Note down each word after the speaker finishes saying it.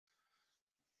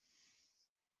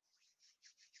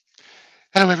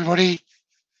Hello everybody,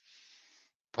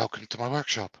 welcome to my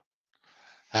workshop.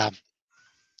 Um,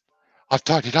 I've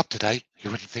tidied up today.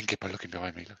 You wouldn't think it by looking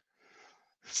behind me. Look,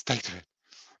 the state of it.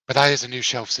 But that is a new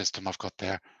shelf system I've got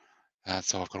there.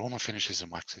 So I've got all my finishes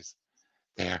and waxes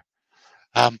there.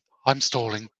 I'm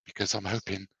stalling because I'm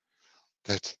hoping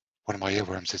that one of my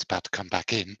earworms is about to come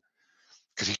back in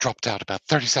because he dropped out about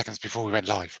 30 seconds before we went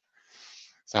live.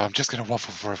 So I'm just going to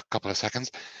waffle for a couple of seconds.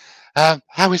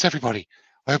 How is everybody?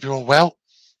 I hope you're all well.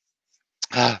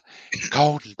 It's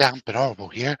cold and damp and horrible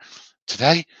here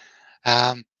today.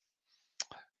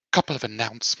 Couple of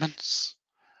announcements.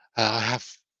 I have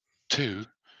 2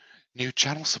 new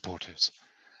channel supporters.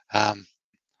 I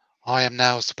am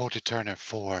now a supported turner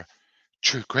for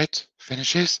True Grit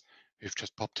Finishes, who've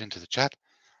just popped into the chat.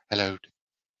 Hello,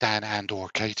 Dan and or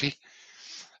Katie.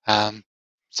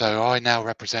 So I now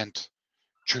represent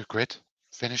True Grit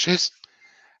Finishes.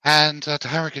 And at the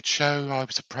Harrogate show, I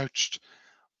was approached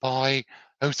by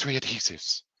O3a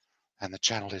Adhesives. And the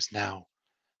channel is now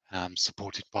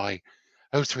supported by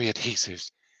O3a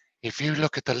Adhesives. If you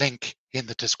look at the link in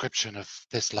the description of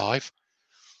this live,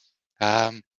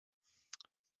 O3a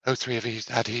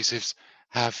Adhesives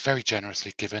have very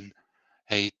generously given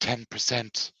a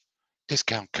 10%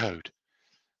 discount code.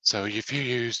 So if you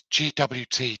use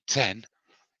GWT10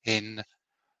 in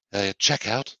the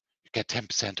checkout, you get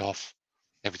 10% off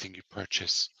everything you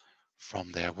purchase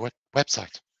from their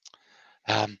website.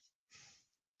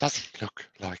 Doesn't look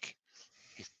like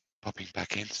he's popping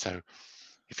back in. So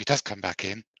if he does come back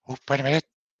in, oh, wait a minute.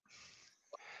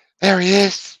 There he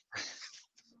is.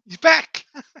 He's back.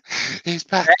 He's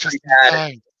back just in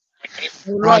time.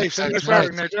 Right, so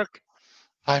tonight,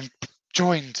 I'm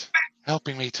joined,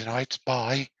 helping me tonight,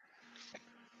 by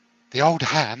the old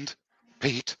hand,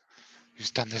 Pete, who's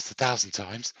done this 1,000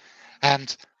 times,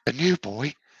 and the new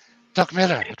boy, Doug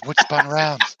Miller at Woodspun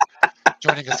Round,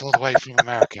 joining us all the way from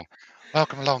America.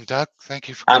 Welcome along, Doug. Thank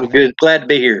you for coming. I'm good. Glad to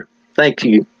be here. Thank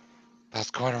you. That's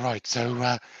quite all right. So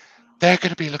they're going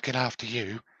to be looking after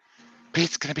you.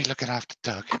 Pete's going to be looking after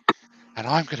Doug. And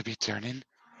I'm going to be turning.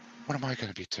 What am I going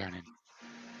to be turning?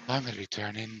 I'm going to be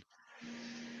turning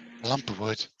a lump of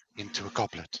wood into a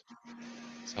goblet.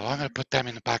 So I'm going to put them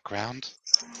in the background.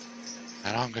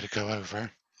 And I'm going to go over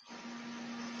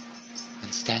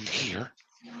and stand here.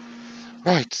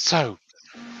 Right, so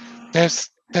there's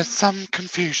some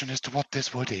confusion as to what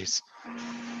this wood is.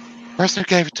 The person who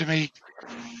gave it to me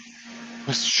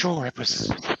was sure it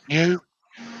was new,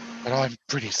 but I'm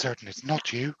pretty certain it's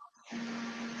not you.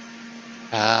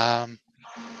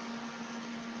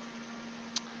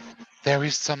 There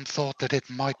is some thought that it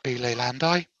might be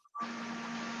Leylandi,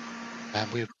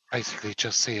 and we'll basically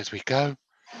just see as we go.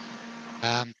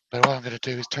 But what I'm going to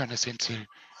do is try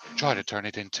to turn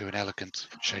it into an elegant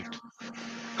shaped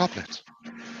goblet.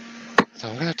 So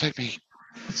I'm going to take my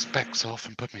specs off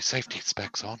and put my safety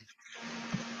specs on.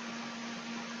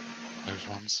 Those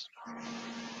ones.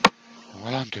 And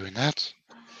while I'm doing that,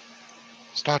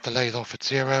 start the lathe off at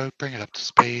 0, bring it up to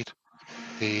speed.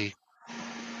 The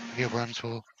earworms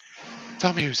will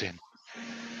tell me who's in.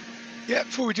 Yeah,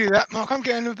 before we do that, Mark, I'm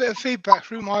getting a bit of feedback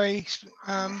through my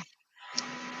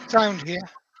sound here.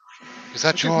 Is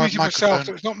that your microphone? Myself,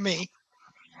 so it's not me.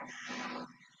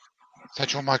 Is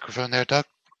that your microphone there, Doug?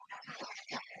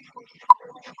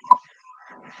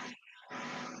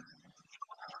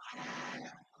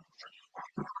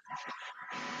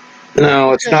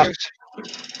 No, it's not.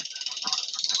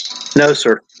 No,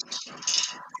 sir.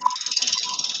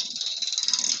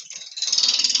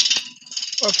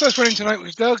 Well, first one in tonight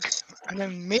was Doug, and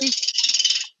then me,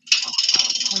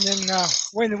 and then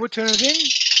Wayne the Woodturner's in,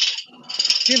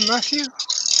 Jim Matthew,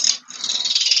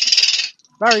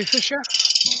 Barry Fisher,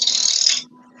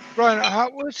 Brian at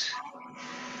Hartwood,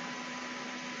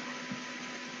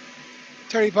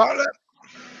 Terry Bartlett,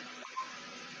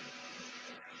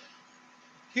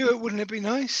 Hewitt, wouldn't it be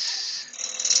nice?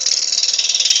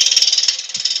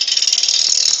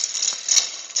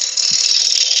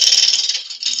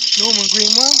 Norman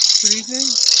Greenwell, good evening.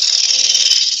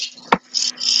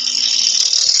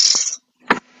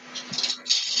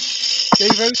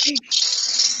 Dave Oakey,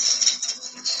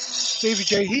 David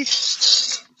J.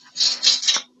 Heath,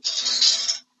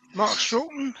 Mark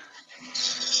Stroughton,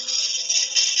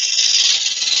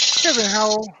 Kevin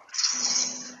Howell,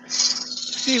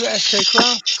 Steve at SK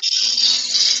Craft,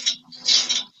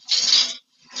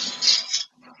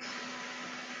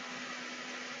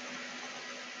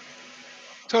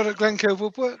 Todd at Glencoe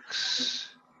Woodworks.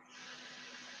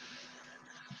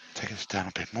 Take this down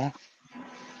a bit more.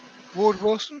 Ward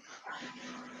Wilson.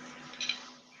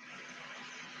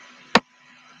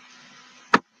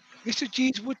 Mr.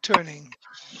 G's Woodturning.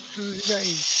 through the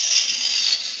days.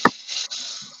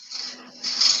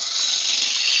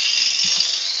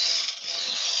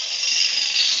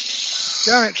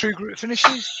 Down at True Grit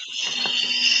Finishes.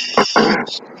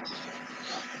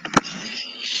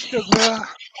 Doug Miller.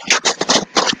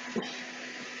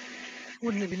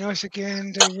 Wouldn't it be nice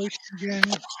again? Dave Roach again.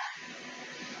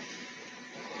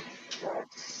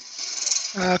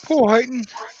 Paul Heighton.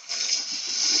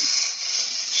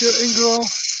 Stuart Ingerall.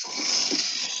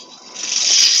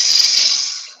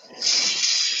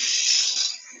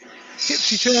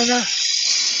 Tipsy Turner.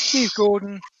 Steve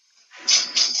Gordon.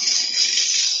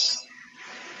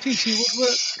 TC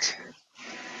Woodwork.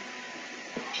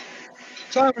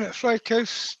 Simon at Fly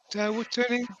Coast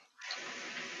Woodturning.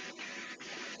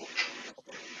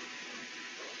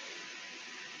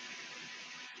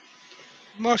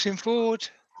 Martin Ford.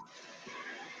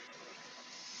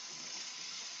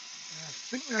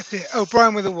 I think that's it. Oh,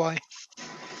 Brian with a Y.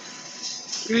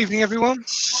 Good evening, everyone.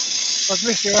 I've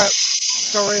missed you out.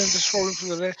 Sorry, I'm just scrolling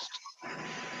through the list.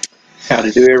 How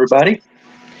to do, everybody?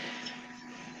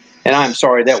 And I'm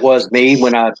sorry, that was me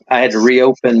when I had to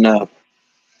reopen the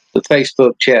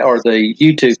Facebook chat or the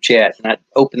YouTube chat, and I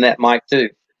opened that mic too.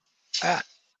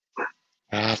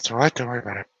 That's all right. Don't worry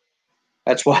about it.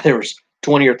 That's why there was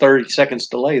 20 or 30 seconds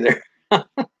delay there.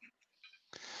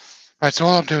 Right, so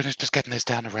all I'm doing is just getting this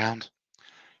down around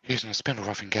using a spindle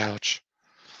roughing gouge.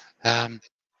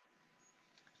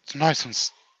 It's nice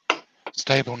and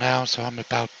stable now, so I'm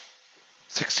about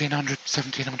 1600,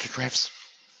 1700 revs.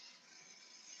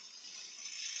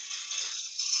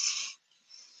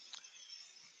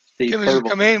 Steve Kim has just Kerbal.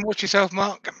 come in. Watch yourself,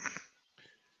 Mark.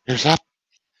 Who's up?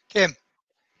 Kim.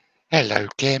 Hello,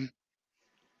 Kim.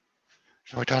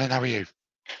 Sorry, darling, how are you?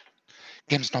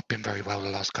 Kim's not been very well the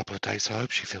last couple of days, so I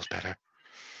hope she feels better.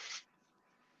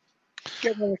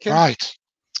 Get another Kim. Right.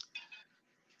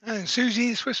 And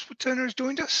Susie, the Swiss Woodturner, has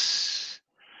joined us.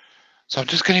 So I'm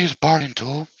just going to use a barring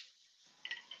tool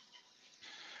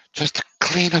just to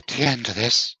clean up the end of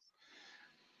this.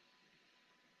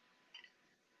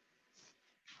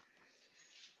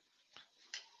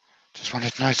 Just want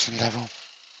it nice and level.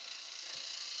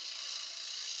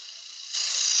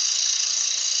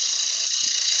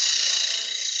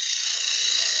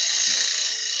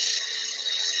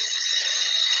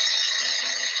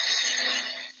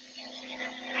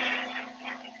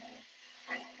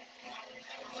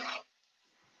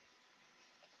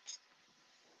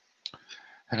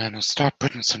 And then I'll start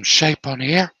putting some shape on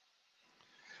here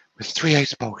with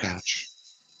 3/8 bowl gouge.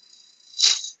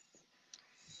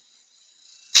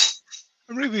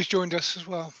 And Ruby's joined us as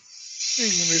well. Good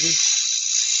evening, Ruby.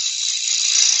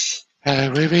 Hello,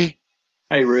 Ruby.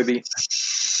 Hey, Ruby.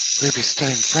 Ruby's still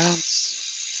in France.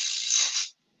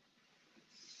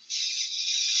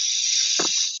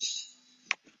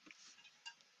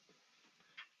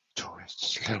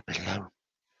 It's a little bit low.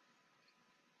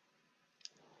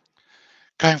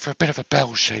 Going for a bit of a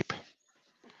bell shape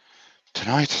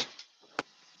tonight.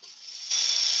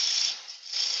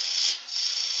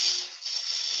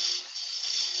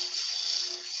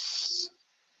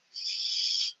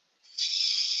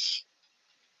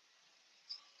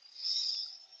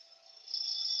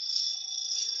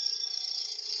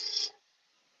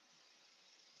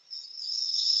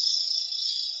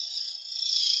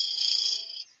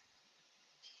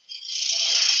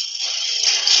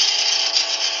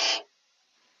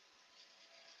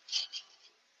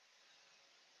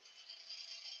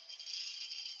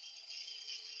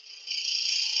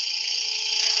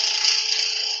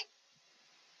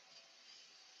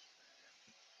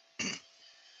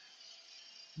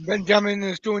 Benjamin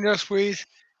has joined us with,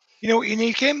 you know what you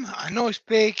need, Kim? A nice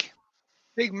big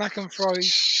mac and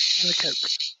fries and a Coke.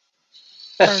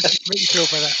 Guaranteed to make you feel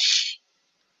better.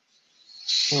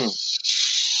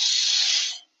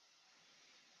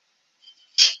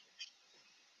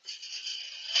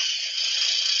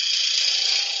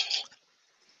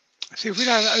 See, if we'd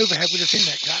had that overhead, we'd have seen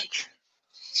that catch.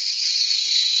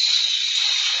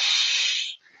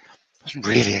 It wasn't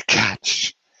really a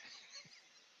catch.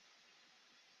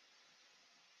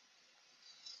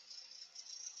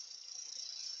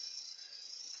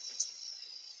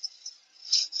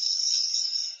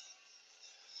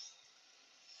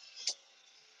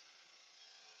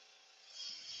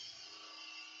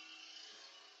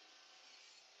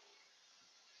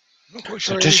 I'm not quite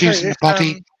So sure. just using the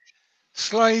body.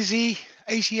 Slizy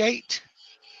 88.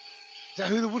 Is that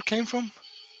who the wood came from?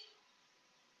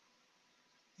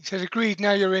 He said, agreed,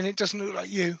 now you're in, it doesn't look like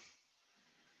you.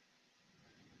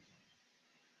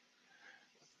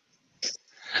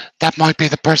 That might be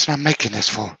the person I'm making this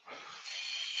for.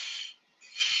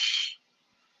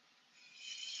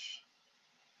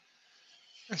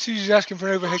 And Susie's asking for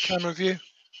an overhead camera view.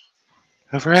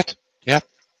 Overhead? Yep.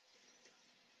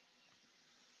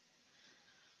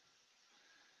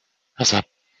 That's up.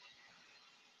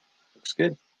 Looks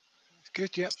good. It's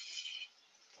good, yep.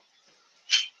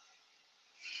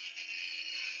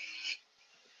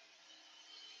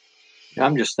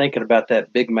 I'm just thinking about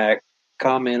that Big Mac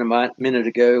comment a minute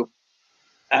ago.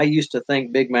 I used to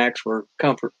think Big Macs were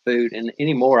comfort food, and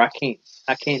anymore I can't.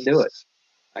 I can't do it.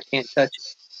 I can't touch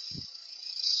it.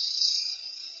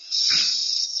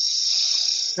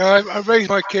 No, I raised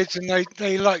my kids and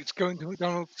they liked going to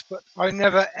McDonald's, but I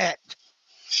never ate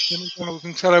at McDonald's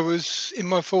until I was in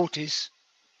my 40s.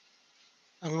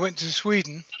 And we went to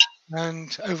Sweden,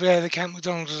 and over there they count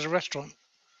McDonald's as a restaurant.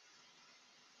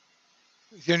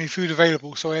 It's the only food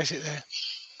available, so I ate it there.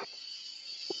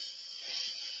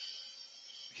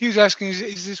 Hugh's asking,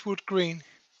 is this wood green?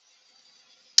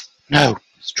 No,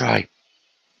 it's dry.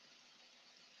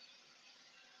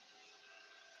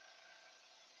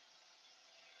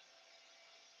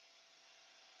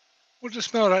 What does it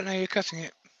smell like now you're cutting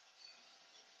it?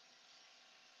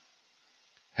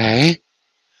 Hey?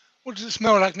 What does it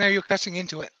smell like now you're cutting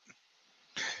into it?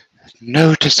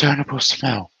 No discernible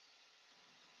smell.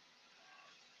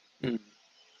 Hmm.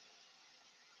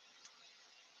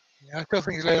 Yeah, I still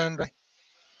think it's Leyland.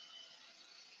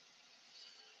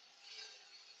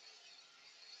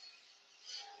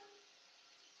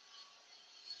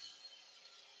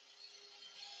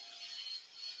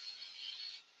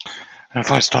 And if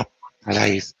I stop a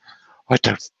lathe, I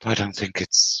don't think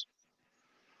it's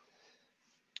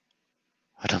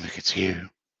you.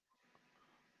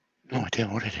 No idea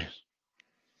what it is.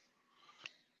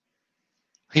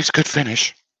 It's a good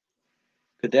finish.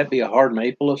 Could that be a hard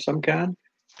maple of some kind?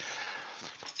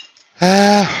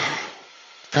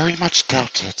 Very much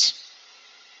doubt it.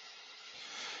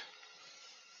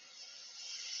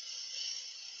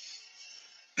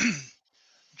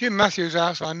 Jim Matthews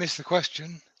asked, I missed the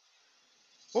question,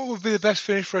 what would be the best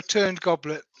finish for a turned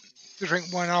goblet to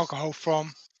drink wine alcohol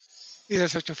from? Is there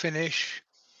such a finish?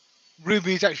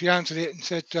 Ruby's actually answered it and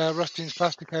said Rustin's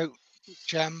plastic coat,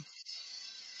 which,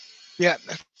 yeah,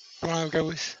 that's what I would go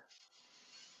with.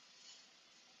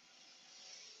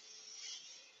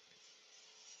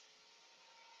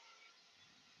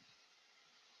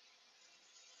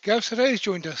 Gav Today has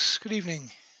joined us. Good evening.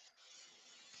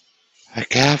 Hi,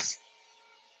 Gav.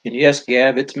 And yes,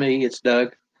 Gab, it's me. It's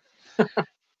Doug.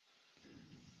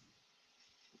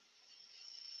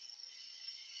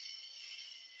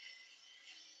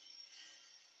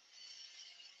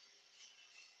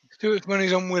 Stuart's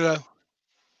money's on Willow.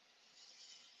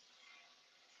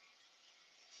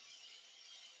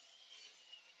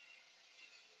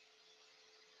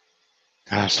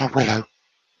 It's not Willow.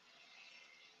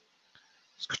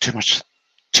 It's got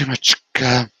too much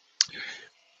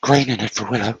grain in it for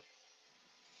Willow.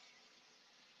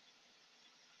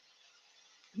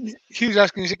 Hugh's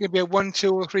asking, is it going to be a 1,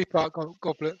 2, or 3-part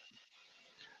goblet?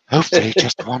 Hopefully,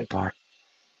 just one part.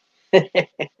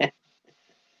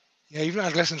 Yeah, you've not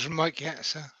had lessons from Mike yet,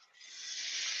 so.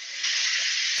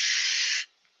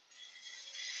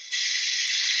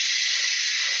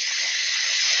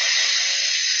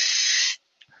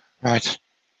 Right.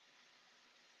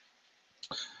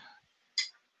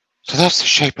 So that's the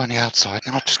shape on the outside.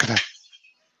 Now I'm just going to...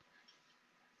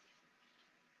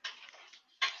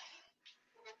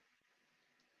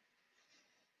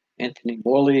 Anthony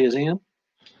Morley is in.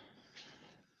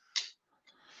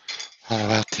 hollow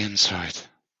out the inside.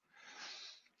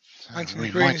 Anthony We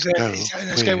Green might is there. go Is that an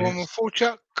with... SK114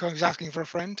 Chuck? He's asking for a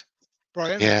friend.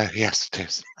 Brian? Yeah, yes, it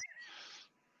is.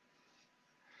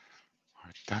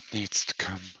 Right, that needs to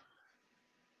come.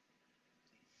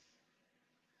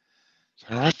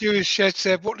 All right. Stuart Shed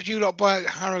said, what did you lot buy at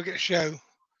Harrogate show?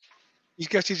 He's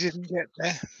gutted he didn't get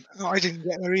there. No, I didn't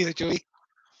get there either, Joey.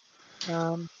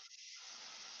 But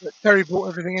Terry bought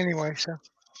everything anyway, so.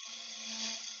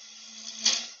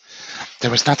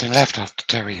 There was nothing left after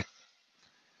Terry.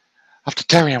 After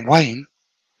Terry and Wayne.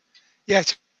 Yeah,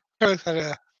 Terry had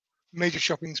a major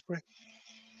shopping spree.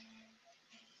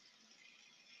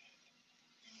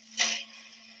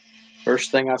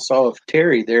 First thing I saw of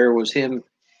Terry there was him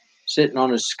sitting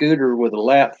on his scooter with a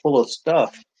lap full of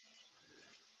stuff.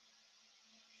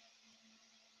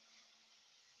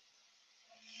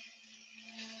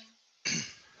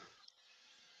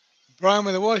 Brian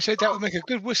with a Y said that would make a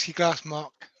good whiskey glass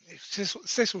mark. It's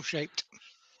thistle shaped.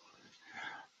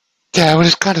 Yeah, well,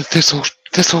 it's kind of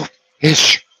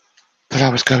thistle-ish that I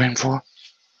was going for.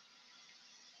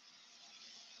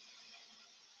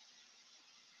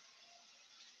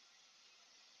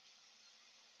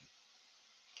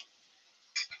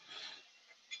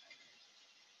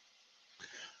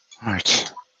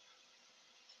 Right.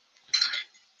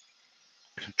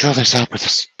 Draw this out with a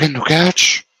spindle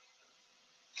gouge.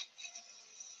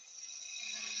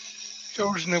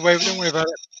 Shoulders in the way, but don't worry about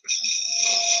it.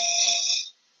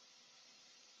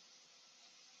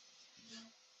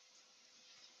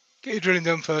 Get your drilling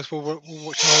done first. We'll watch more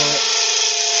of it.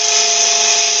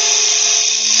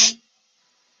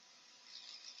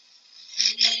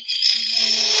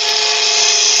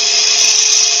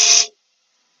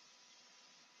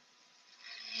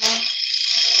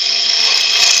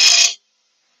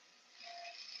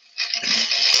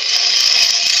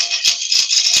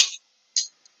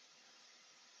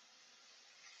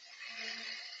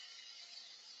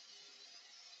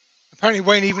 Apparently,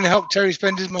 Wayne even helped Terry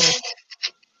spend his money.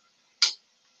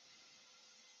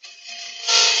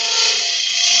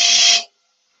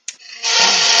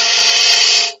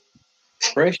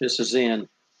 Precious is in.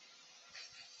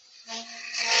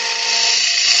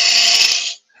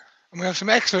 And we have some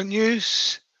excellent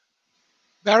news.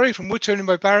 Barry from Woodturning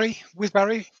by Barry, with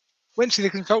Barry, went to see the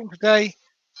consultant today.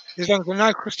 His lungs are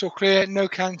now crystal clear, no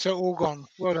cancer, all gone.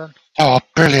 Well done. Oh,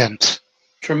 brilliant.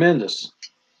 Tremendous.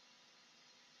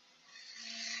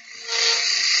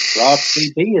 Rob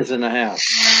CP is in the house.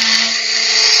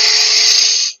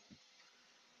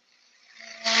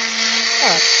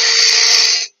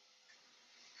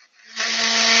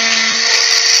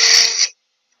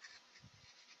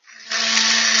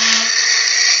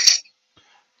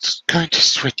 It's going to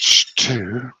switch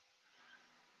to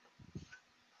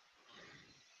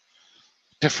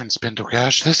different spindle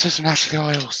gouge. This is an Ashley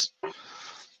Oils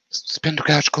spindle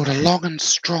gouge called a Long and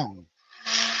Strong.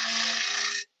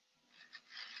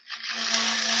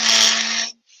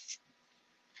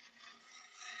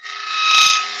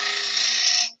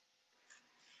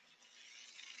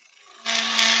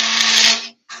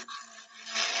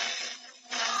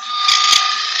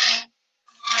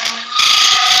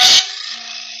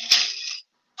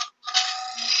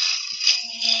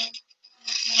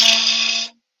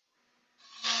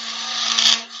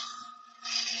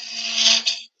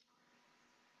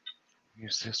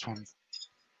 Use this one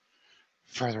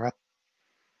further up,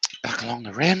 back along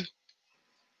the rim.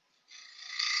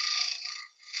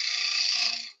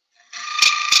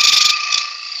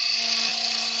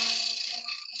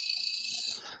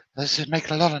 This is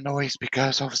making a lot of noise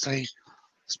because obviously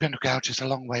the spindle gouge is a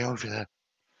long way over the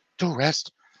tool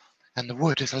rest and the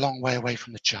wood is a long way away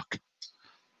from the chuck.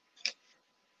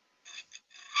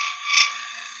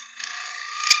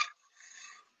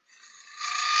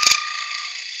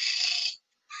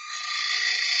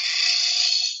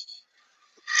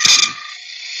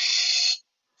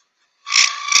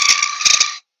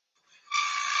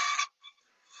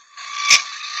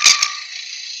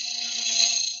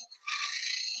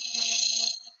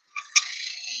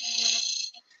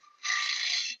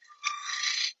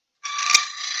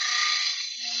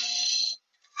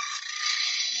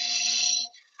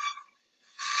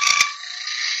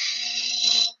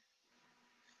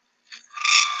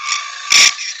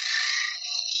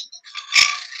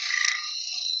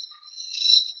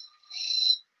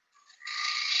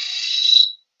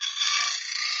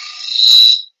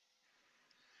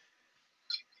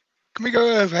 Can we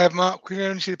go overhead, Mark? We can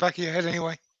only see the back of your head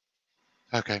anyway.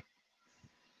 Okay.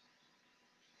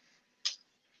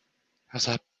 How's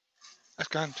that? That's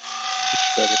grand.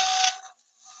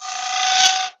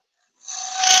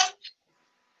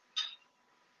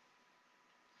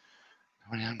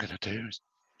 What I'm going to do is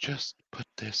just put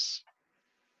this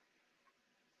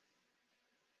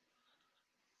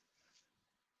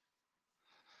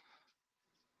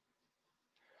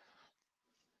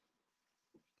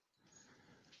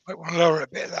Might want to lower it a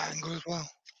bit at that angle as well.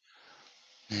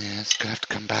 Yeah, it's going to have to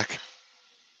come back.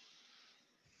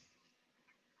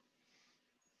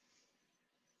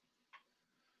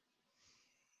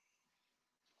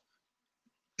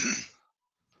 Let's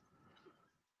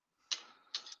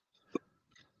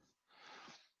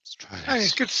try And it's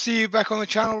this. good to see you back on the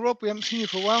channel, Rob. We haven't seen you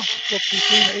for a while. Rob P3,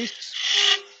 that is.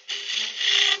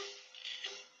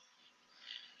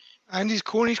 And his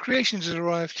Cornish Creations has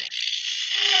arrived.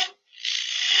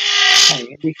 Hi,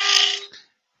 Andy.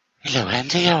 Hello,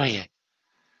 Andy. How are you?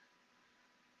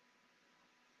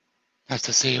 Nice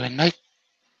to see you in, mate.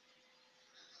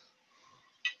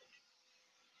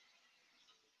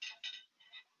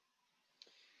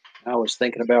 I was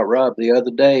thinking about Rob the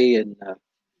other day and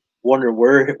wondered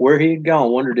where he had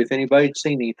gone. Wondered if anybody had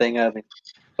seen anything of him.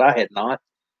 I had not.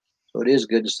 So it is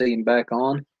good to see him back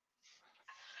on.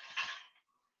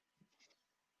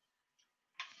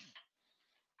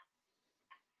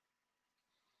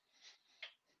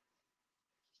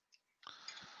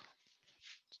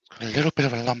 A little bit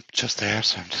of a lump just there,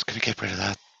 so I'm just going to get rid of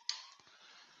that.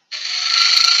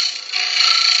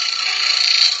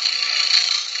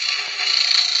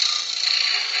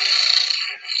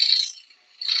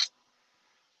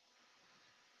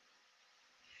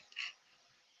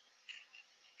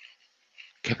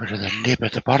 Get rid of the nib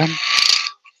at the bottom.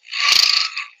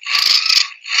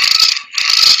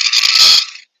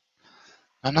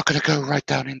 I'm not going to go right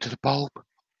down into the bulb.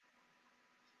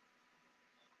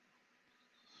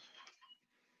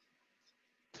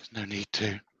 There's no need to.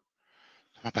 I'm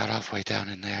about halfway down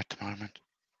in there at the moment.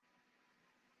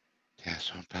 Yeah,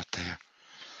 so I'm about there.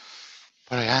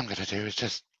 What I am going to do is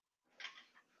just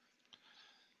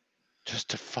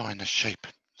define the shape,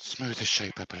 smooth the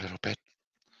shape up a little bit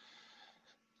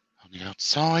on the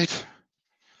outside.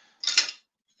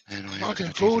 And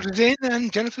Martin Ford is in,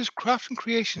 and Jennifer's Craft and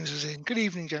Creations is in. Good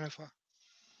evening, Jennifer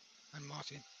and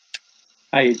Martin.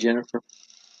 Hi, Jennifer.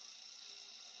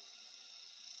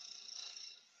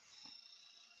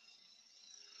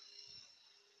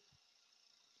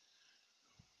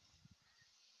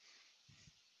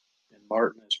 And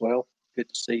Martin as well. Good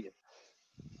to see you.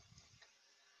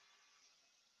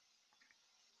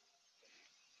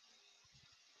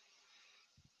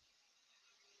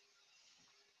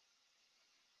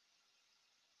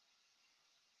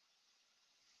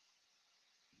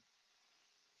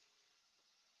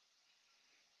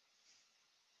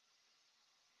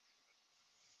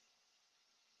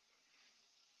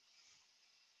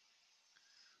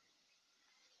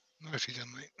 Nicely done,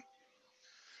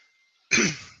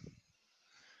 mate.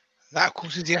 That, of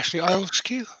course, is the Ashley Isle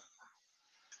skew.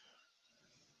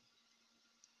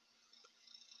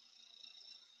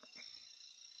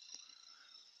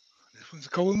 This one's a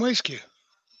Colwyn Way skew.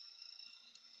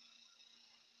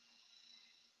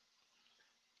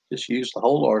 Just use the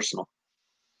whole arsenal.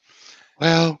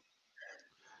 Well,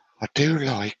 I do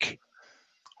like.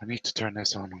 I need to turn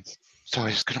this on.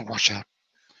 Sorry, it's going to wash out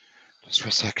just for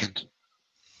a second.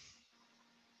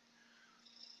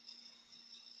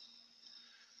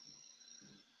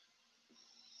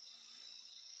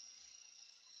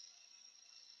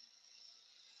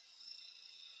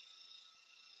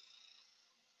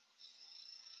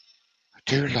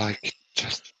 I do like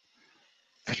just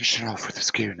finishing off with the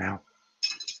skew now,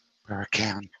 where I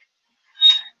can.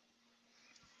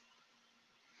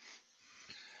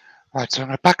 Right, so I'm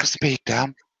going to back the speed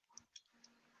down.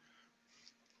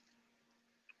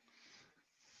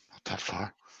 Not that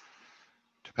far.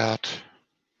 To about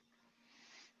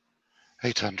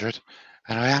 800.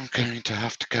 And I am going to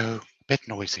have to go a bit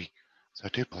noisy, so I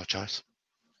do apologise.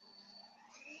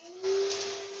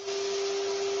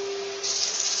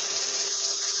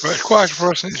 Right, it's quieter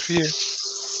for us than it's for you.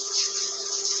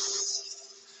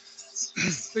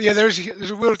 But yeah, there's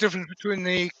a real difference between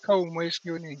the Colwyn Way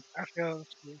skew and the Ashley Isle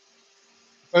skew.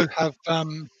 Both have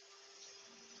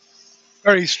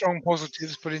very strong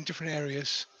positives, but in different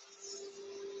areas.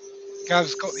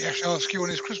 Gav's got the Ashley Isle skew on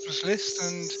his Christmas list,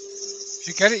 and if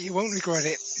you get it, you won't regret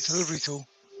it. It's a lovely tool.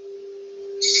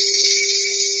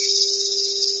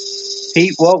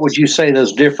 Pete, what would you say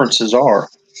those differences are?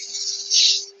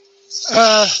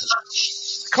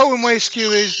 Colwyn Way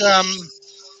skew is a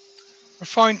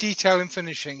fine detail in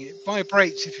finishing. It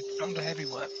vibrates if you put it under heavy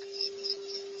work.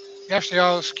 The Ashley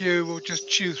Isle skew will just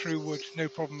chew through wood, no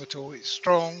problem at all. It's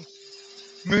strong,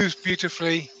 moves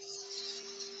beautifully.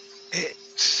 It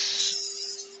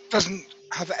doesn't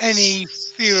have any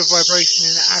feel of vibration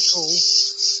in it at all.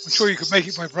 I'm sure you could make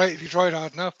it vibrate if you tried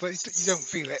hard enough, but you don't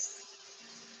feel it.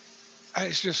 And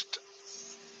it's just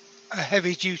a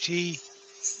heavy-duty,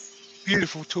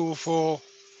 beautiful tool for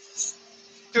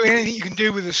doing anything you can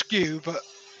do with a skew, but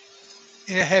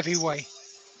in a heavy way.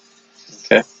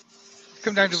 Okay.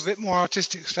 Come down to a bit more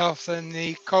artistic stuff than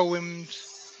the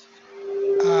Colwyn's.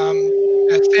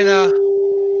 They're thinner,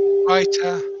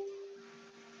 lighter.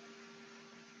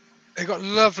 They've got a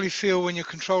lovely feel when you're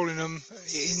controlling them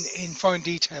in fine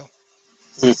detail.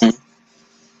 Mm-hmm.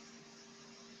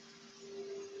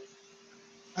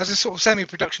 As a sort of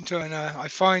semi-production turner, I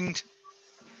find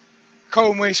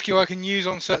Colwyn Way skew I can use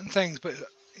on certain things, but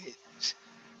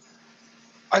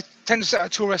I tend to set a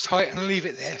tool rest height and leave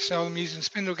it there, so I'm using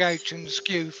spindle gauge and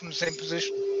skew from the same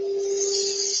position.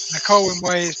 The Colwyn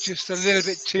Way is just a little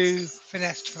bit too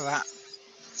finessed for that.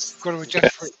 Got to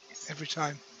adjust for it every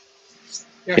time.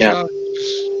 Yeah, I'll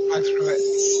just go through it.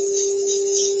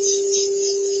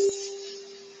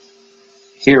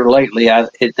 Here lately, and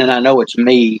I know it's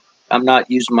me, I'm not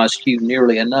using my skew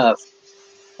nearly enough,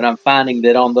 but I'm finding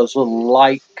that on those little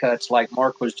light cuts like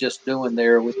Mark was just doing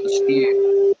there with the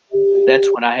skew, that's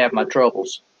when I have my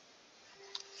troubles.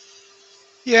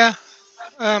 Yeah,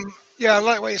 Yeah,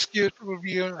 lightweight skew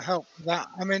probably going help with that.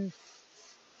 I mean,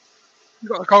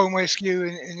 you've got a common way skew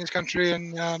in this country,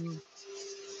 and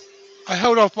I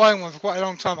held off buying one for quite a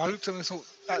long time. I looked at them and thought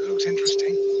that looks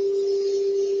interesting.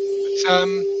 But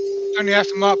only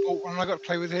after Mark bought one, I got to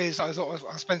play with his. I thought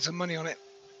I'll spend some money on it.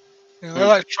 You know, I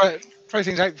like to try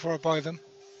things out before I buy them.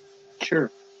 Sure.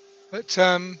 But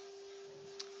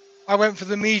I went for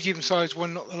the medium-sized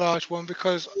one, not the large one,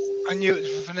 because I knew it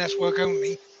was for finesse work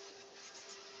only.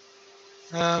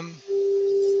 And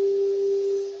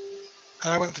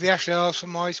I went for the Ashley Isles for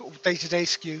my sort of day-to-day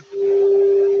skew.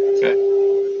 Okay.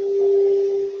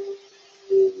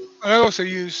 And I also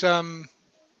use well,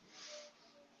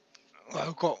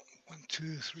 I've got 1,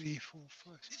 2, 3, 4,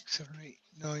 5, 6, 7, 8,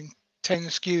 9, 10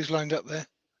 skews lined up there.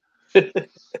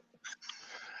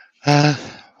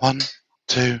 1,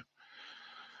 2,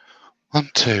 1,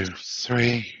 2,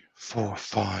 3, 4,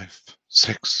 5,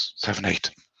 6, 7,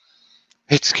 8.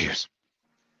 8 skews.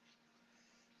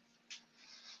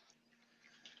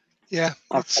 Yeah,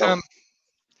 it's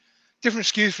different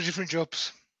skews for different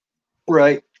jobs.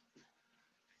 Right.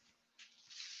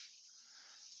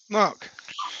 Mark,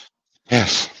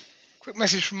 Yes. quick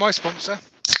message from my sponsor.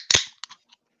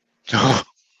 Oh,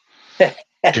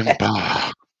 Jimba.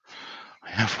 I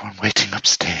have one waiting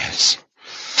upstairs.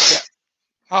 Yeah,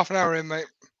 half an hour in, mate.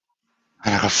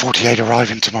 And I've got 48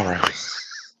 arriving tomorrow.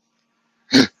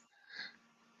 Bit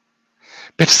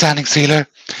of sanding sealer,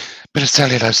 bit of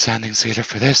cellulose sanding sealer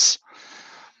for this.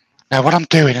 Now what I'm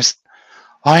doing is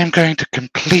I am going to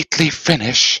completely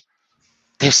finish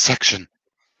this section,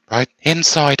 right?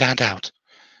 Inside and out.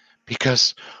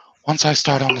 Because once I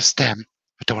start on the stem,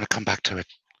 I don't want to come back to it.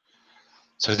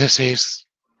 So this is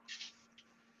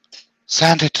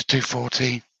sanded to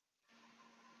 240.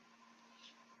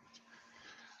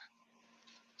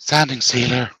 Sanding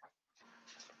sealer.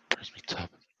 Where's my tub?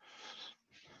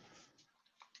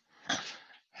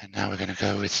 And now we're going to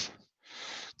go with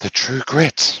the True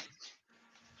Grit.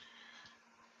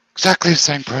 Exactly the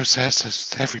same process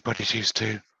as everybody's used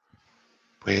to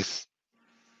with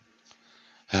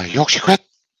Yorkshire Grit,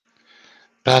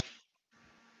 but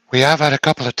we have had a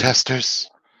couple of testers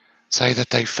say that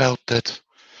they felt that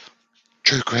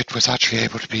True Grit was actually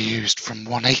able to be used from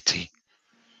 180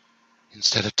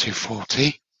 instead of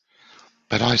 240,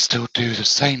 but I still do the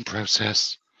same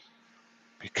process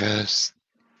because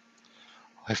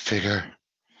I figure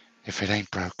if it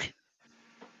ain't broke,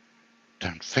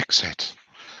 don't fix it.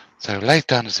 So lathe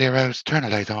down to zeros, turn a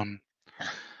lathe on,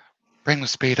 bring the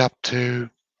speed up to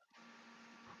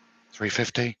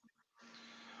 350.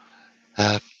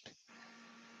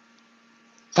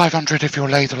 500 if your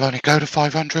lathe will only go to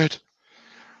 500,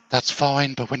 that's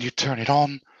fine, but when you turn it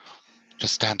on,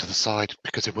 just stand to the side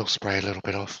because it will spray a little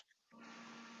bit off.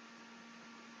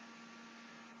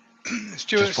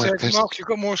 Stuart said, this. Mark, you've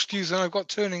got more skews than I've got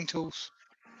turning tools.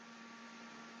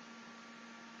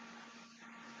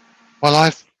 Well,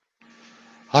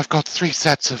 I've got 3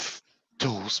 sets of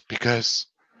tools because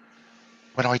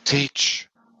when I teach,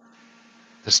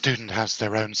 the student has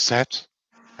their own set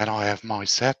and I have my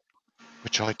set,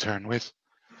 which I turn with.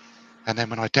 And then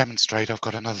when I demonstrate, I've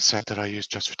got another set that I use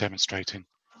just for demonstrating.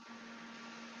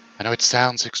 I know it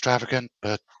sounds extravagant,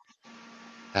 but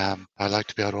I like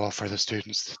to be able to offer the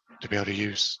students to be able to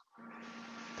use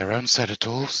their own set of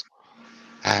tools,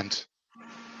 and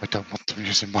I don't want them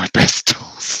using my best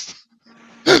tools.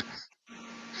 A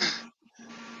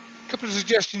couple of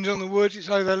suggestions on the wood. It's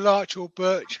either larch or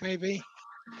birch, maybe.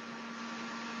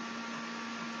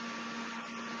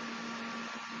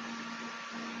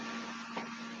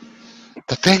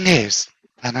 The thing is,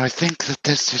 and I think that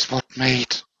this is what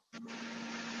made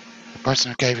the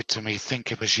person who gave it to me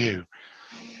think it was you.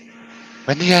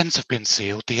 When the ends have been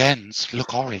sealed, the ends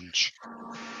look orange.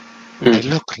 They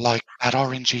look like that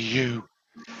orangey hue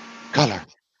color.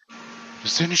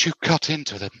 As soon as you cut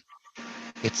into them,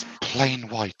 it's plain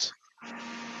white.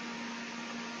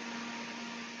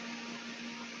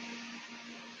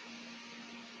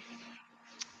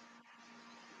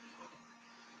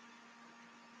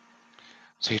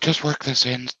 So you just work this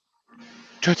in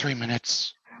 2 or 3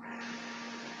 minutes.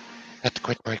 Let the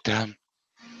grit break down.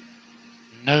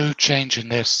 No change in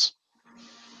this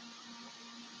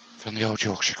from the old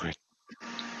Yorkshire grit.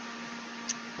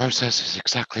 Process is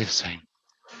exactly the same.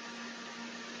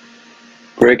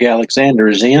 Greg Alexander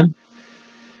is in.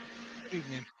 Good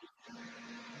evening,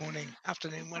 morning,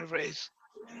 afternoon, whatever it is.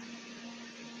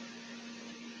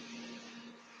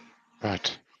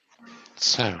 Right.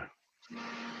 So,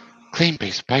 clean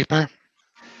piece of paper.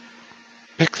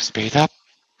 Pick the speed up.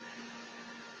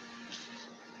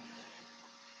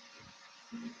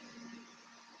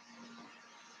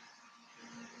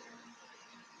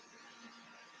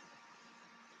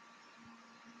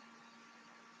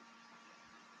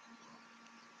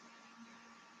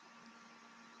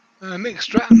 Mick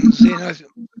Stratton's in. I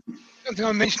don't think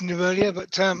I mentioned him earlier,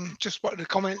 but just wanted to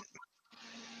comment.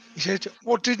 He said,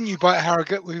 "What didn't you buy at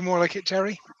Harrogate? Would be more like it,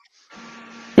 Terry."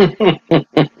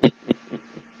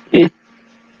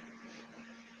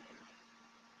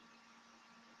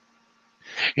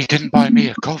 He didn't buy me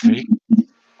a coffee.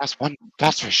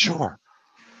 That's for sure.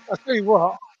 I'll tell you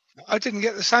what, I didn't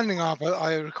get the sanding arbor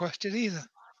I requested either.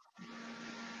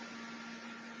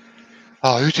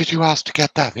 Oh, who did you ask to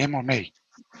get that? Him or me?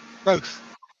 Both.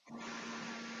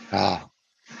 Ah.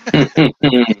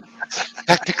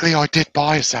 Technically, I did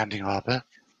buy a sanding arbor.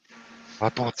 I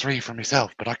bought 3 for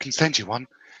myself, but I can send you one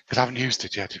because I haven't used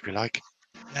it yet, if you like.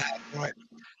 Yeah, right.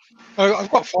 I've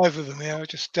got 5 of them here. I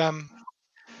just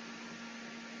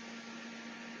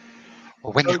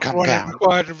Well, when you broke come one and down,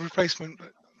 required a replacement.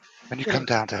 But when you come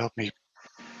down to help me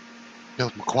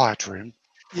build my quiet room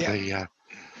for yeah,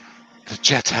 the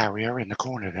Jet Harrier in the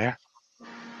corner there.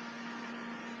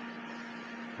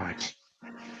 Right.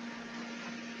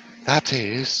 That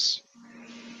is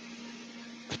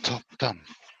the top done.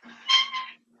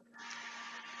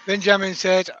 Benjamin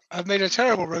said, "I've made a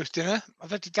terrible roast dinner.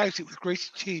 I've had to douse it with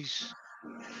grated cheese."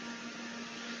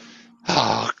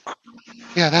 Ah,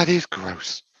 yeah, that is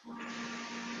gross.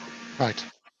 Right.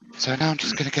 So now I'm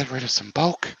just going to get rid of some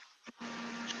bulk.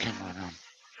 Camera on.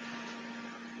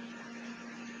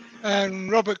 And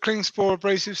Robert Klingspor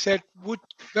Abrasive said, "Would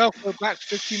Velcro back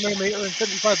 50mm and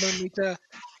 75mm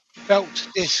belt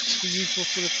discs be useful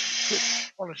for the chip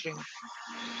polishing?"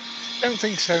 Don't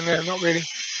think so. No, not really.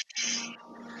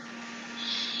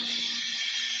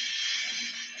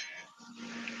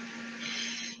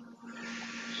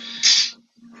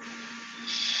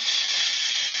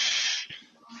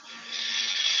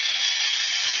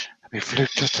 We flew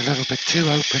just a little bit too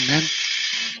open then.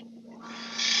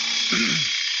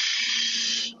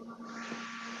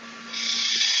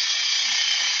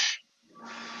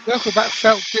 Velcro back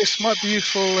felt discs might be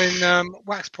useful in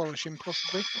wax polishing,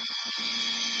 possibly in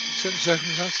certain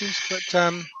circumstances,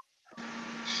 but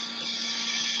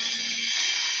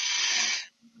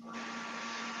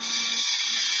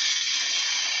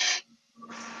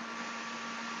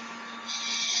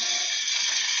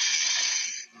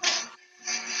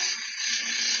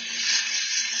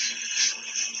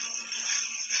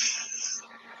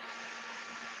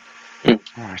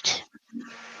Right.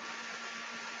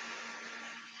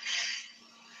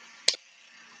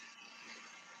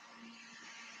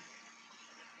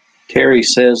 Terry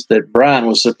says that Brian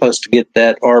was supposed to get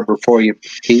that arbor for you,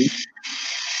 Pete.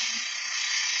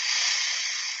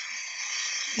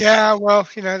 yeah, well,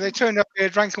 they turned up here,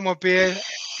 drank all my beer,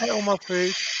 ate all my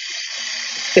food.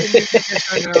 Didn't even get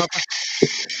sanding arbor.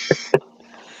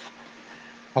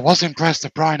 I was impressed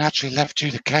that Brian actually left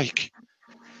you the cake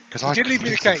because He I did leave me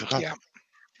the completely cake, forgot. yeah.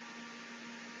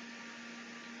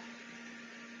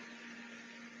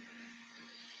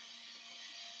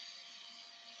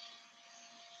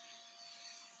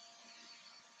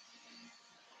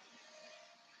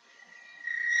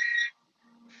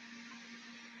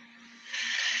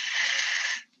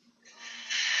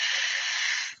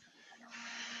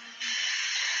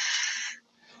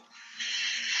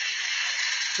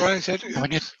 Brian said,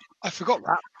 "Oops, I forgot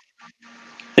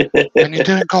that." When you're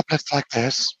doing goblets like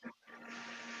this,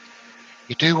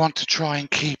 you do want to try and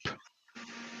keep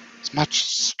as much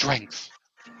strength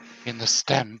in the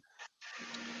stem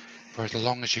for as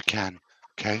long as you can.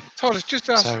 Okay. Todd, just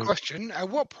to ask a So question. At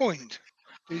what point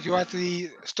did you add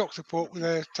the stock support with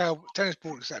a tennis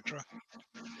ball, etc.?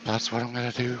 that's what I'm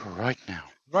going to do right now.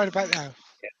 Right about now.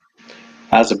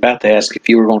 I was about to ask if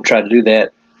you were going to try to do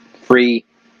that free,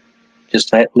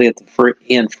 just let the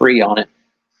end free on it.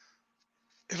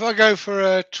 If I go for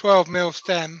a 12mm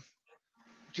stem,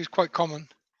 which is quite common,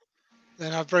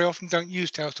 then I very often don't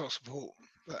use tailstock support.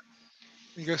 But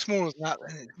when you go smaller than that,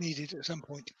 then it's needed at some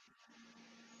point.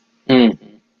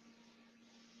 Mm-hmm.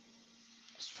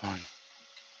 It's fine.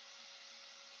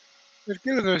 But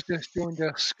Gilliver has just joined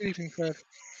us. Good evening, Fred.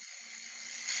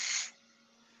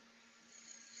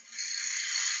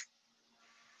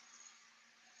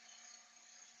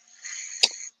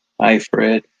 Hi,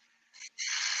 Fred.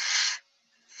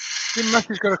 Jim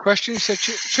Matthews got a question. He said,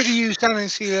 should he use sanding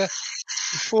sealer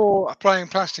before applying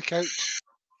plastic coat?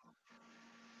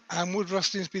 And would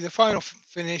rustings be the final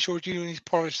finish, or do you need to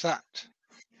polish that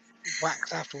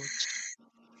wax afterwards?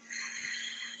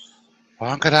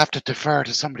 Well, I'm going to have to defer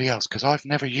to somebody else because I've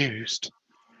never used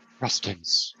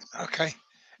rustings. Okay.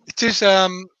 It is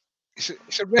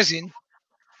it's a resin,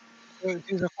 so it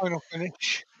is a final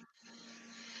finish.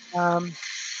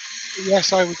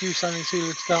 Yes, I would use sanding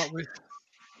sealer to start with.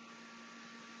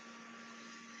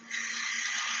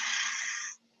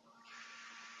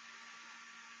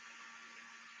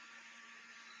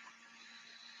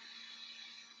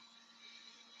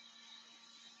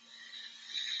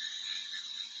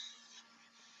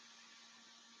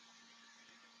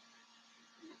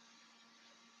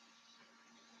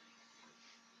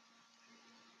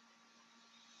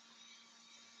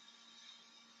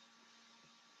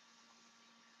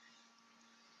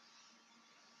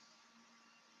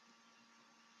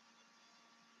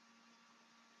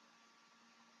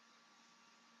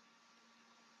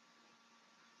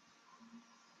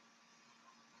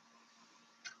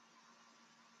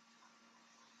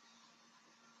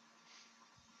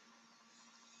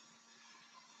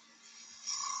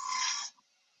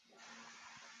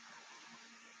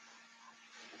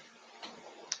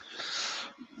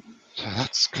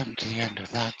 That's come to the end of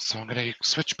that, so I'm going to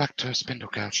switch back to a spindle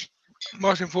gouge.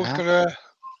 Martin Ford's Now,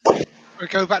 gonna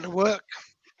go back to work.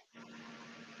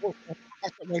 We'll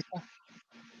catch up later.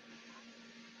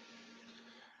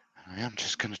 I am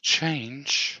just going to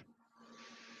change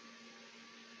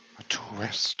my tool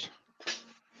rest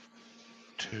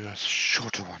to a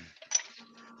shorter one.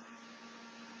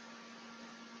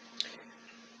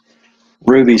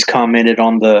 Ruby's commented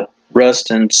on the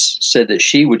rust and said that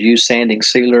she would use sanding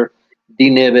sealer,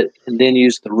 denib it, and then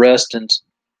use the rust. And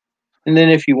then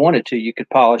if you wanted to, you could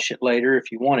polish it later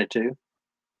if you wanted to.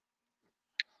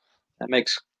 That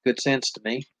makes good sense to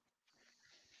me.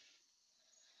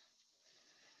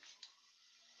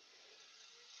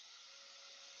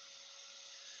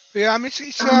 But yeah, I mean,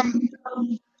 it's an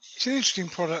interesting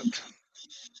product.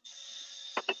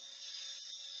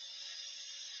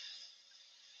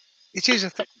 It is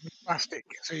effectively plastic,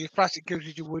 so your plastic goes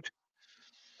with your wood.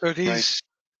 So it is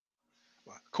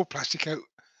called plastic coat.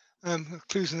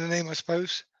 Clues in the name, I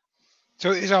suppose.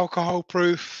 So it is alcohol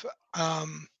proof.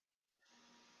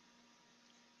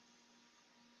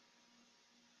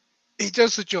 It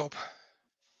does the job.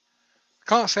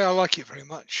 Can't say I like it very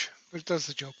much, but it does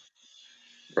the job.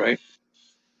 Right.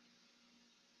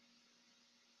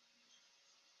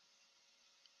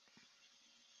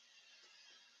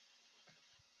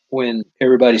 When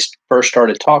everybody first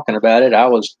started talking about it, I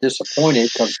was disappointed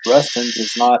because Rustin's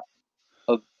is not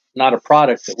a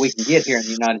product that we can get here in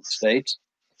the United States.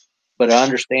 But I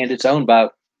understand it's owned by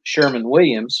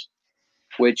Sherwin-Williams,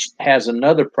 which has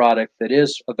another product that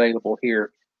is available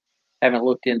here. Haven't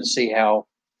looked in to see how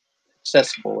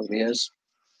accessible it is,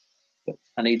 but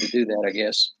I need to do that, I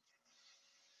guess.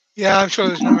 Yeah, I'm sure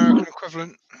there's an American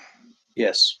equivalent.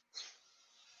 Yes.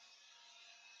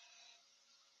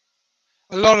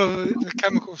 A lot of the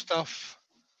chemical stuff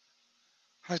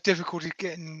has difficulty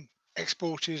getting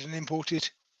exported and imported.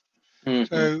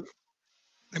 Mm-hmm. So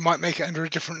they might make it under a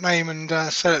different name and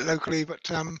sell it locally, but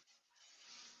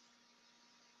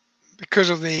because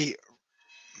of the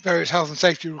various health and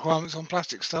safety requirements on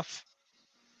plastic stuff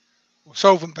or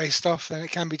solvent-based stuff, then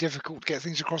it can be difficult to get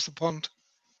things across the pond.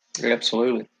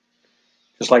 Absolutely.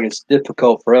 Just like it's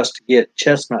difficult for us to get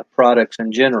chestnut products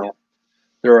in general.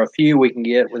 There are a few we can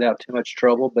get without too much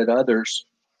trouble, but others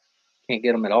can't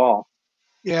get them at all.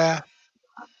 Yeah.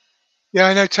 Yeah,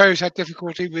 I know Terry's had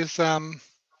difficulty with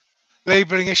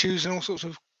labelling issues and all sorts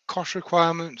of cost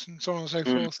requirements and so on and so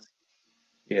forth.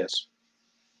 Yes.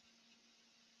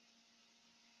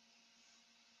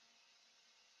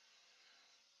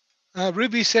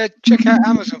 Ruby said, check out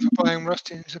Amazon for buying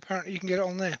rustings. Apparently you can get it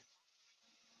on there.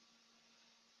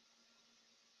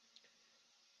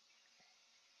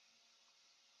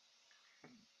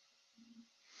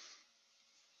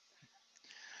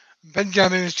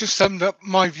 Benjamin has just summed up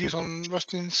my views on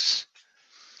rustings.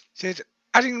 He said,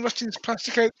 adding rustings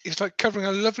plastic coat is like covering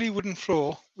a lovely wooden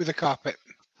floor with a carpet.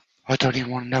 I don't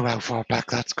even want to know how far back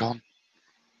that's gone.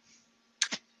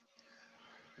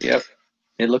 Yep.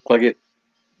 It looked like it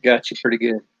got you pretty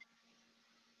good.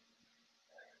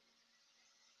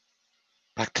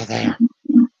 Back to there.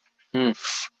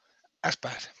 That's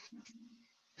bad.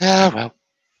 Yeah, well.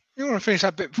 You want to finish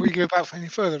that bit before you go back any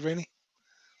further, really.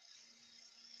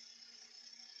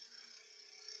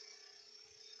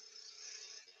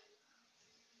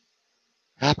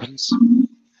 Happens.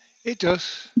 It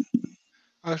does.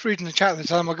 I was reading the chat at the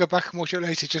time. I'll go back and watch it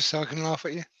later just so I can laugh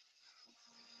at you.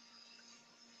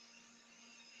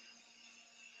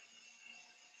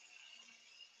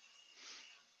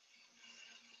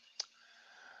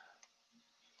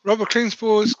 Robert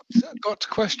Klingspor's got to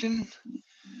question.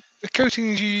 The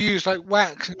coatings you use, like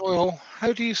wax and oil,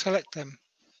 how do you select them?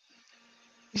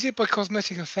 Is it by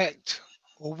cosmetic effect,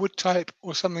 or wood type,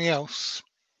 or something else?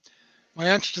 My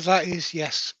answer to that is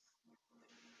yes.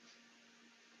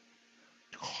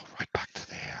 Oh, right back to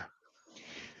there.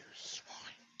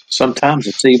 Sometimes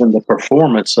it's even the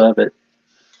performance of it.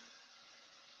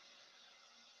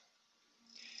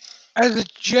 As a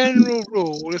general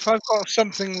rule, if I've got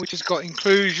something which has got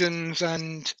inclusions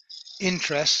and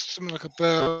interest, something like a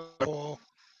burr or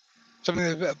something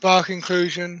with a bit of bark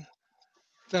inclusion,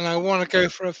 then I want to go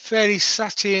for a fairly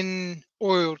satin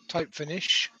oil type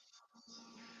finish.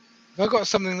 If I've got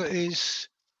something that is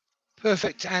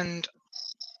perfect and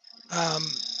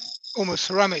almost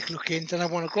ceramic looking, then I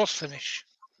want a gloss finish.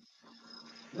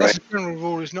 That's a general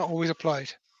rule, is not always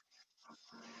applied.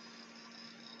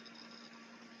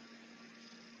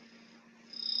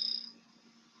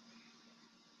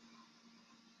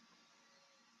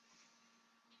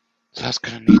 So that's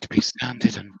going to need to be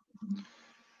sanded and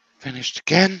finished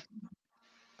again.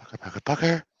 Bugger, bugger,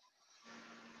 bugger.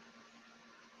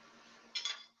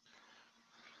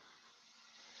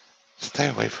 Stay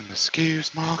away from the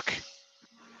skews, Mark.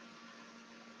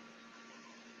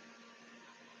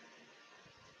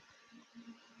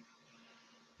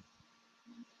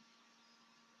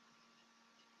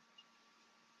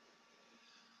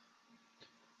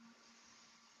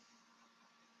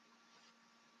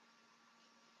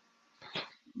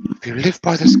 If you live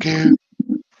by the skew,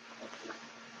 you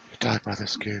die by the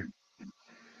skew.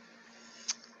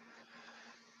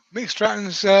 Mick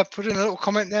Stratton's put in a little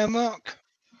comment there, Mark.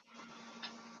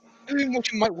 Have you been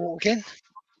watching Mike Walk again?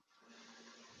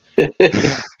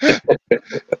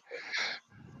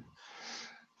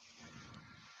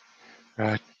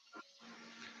 Right.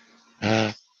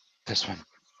 This one.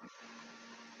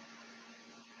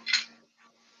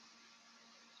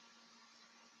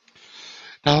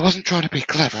 Now, I wasn't trying to be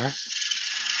clever.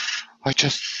 I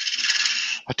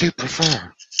do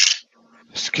prefer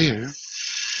the skew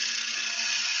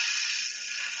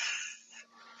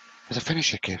for the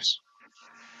finish it gives.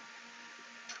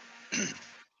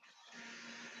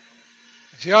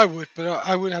 See, I would, but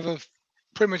I would have a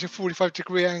pretty much a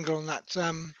 45-degree angle on that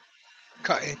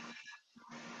cutting.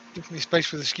 Give me space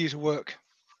for the skew to work.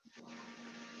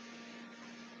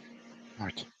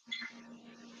 Right.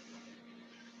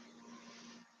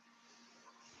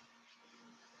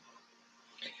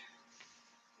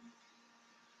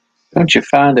 Don't you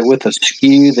find that with a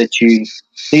skew that you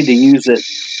need to use it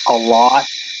a lot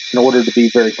in order to be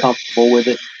very comfortable with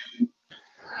it?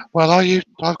 Well,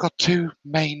 I've got two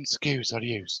main skews I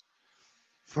use.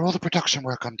 For all the production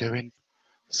work I'm doing,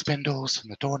 the spindles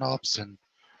and the doorknobs and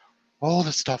all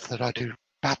the stuff that I do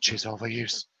batches of, I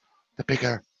use the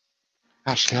bigger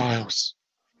Ashley Isles,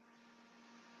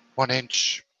 1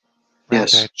 inch, round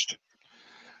Yes. edged.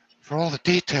 For all the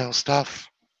detail stuff,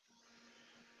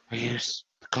 I use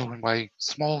the Colwyn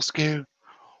small skew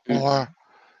or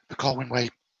the Colwyn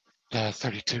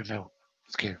 32mm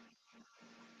skew.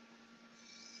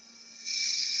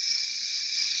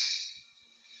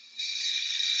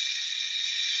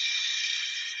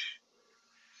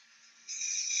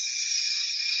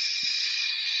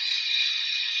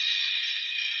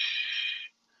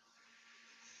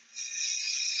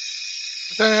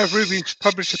 I don't know if Ruby's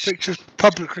published the pictures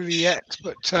publicly yet,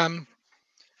 but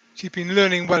she's been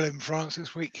learning well in France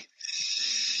this week.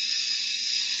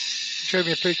 She showed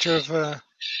me a picture of a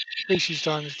piece she's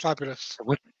done. It's fabulous.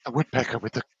 A woodpecker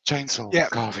with the chainsaw Yeah.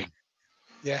 carving.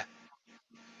 Yeah.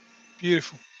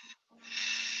 Beautiful.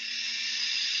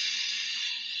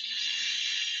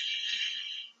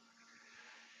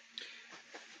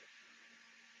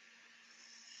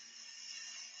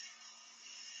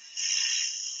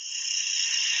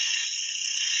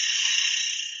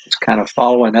 It's kind of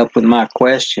following up with my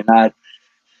question.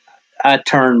 I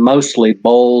turn mostly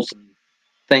bowls and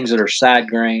things that are side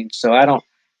grains, so I don't.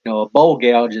 A bowl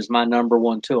gouge is my number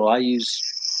one tool. I use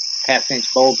 1/2 inch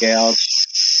bowl gouge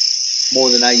more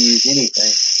than I use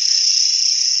anything.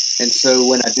 And so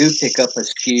when I do pick up a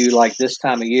skew, like this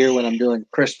time of year when I'm doing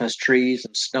Christmas trees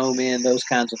and snowmen, those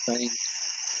kinds of things,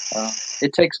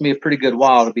 it takes me a pretty good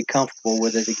while to be comfortable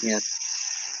with it again.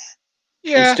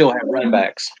 And Yeah. still have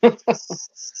runbacks.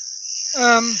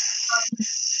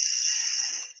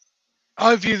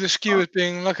 I view the skew as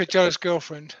being like a jealous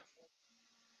girlfriend.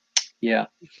 Yeah.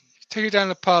 You take her down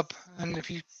the pub, and if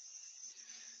you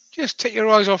just take your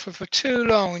eyes off her for too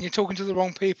long and you're talking to the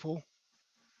wrong people,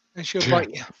 then she'll Sure. bite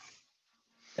you.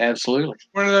 Absolutely.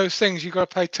 One of those things you've got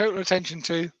to pay total attention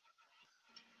to,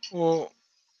 or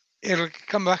it'll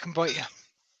come back and bite you.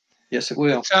 Yes, it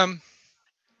will. But,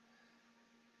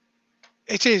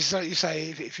 it is, like you say,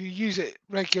 if you use it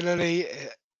regularly,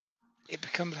 it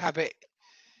becomes a habit.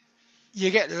 You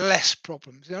get less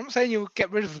problems. I'm not saying you'll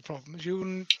get rid of the problems.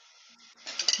 You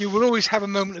will always have a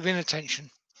moment of inattention.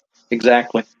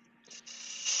 Exactly.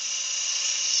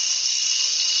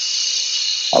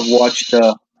 I've watched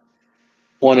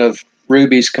one of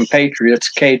Ruby's compatriots,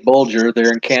 Cade Bulger,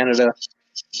 there in Canada.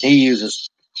 He uses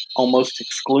almost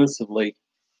exclusively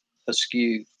a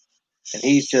skew, and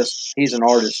he's an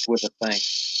artist with a thing.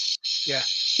 Yeah.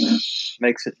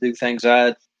 Makes it do things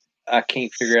I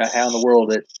can't figure out how in the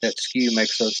world that skew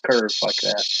makes those curves like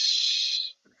that.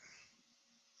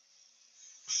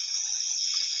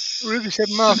 Ruby said,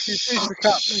 Mark, you finish the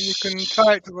cup and you can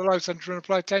tie it to the low center and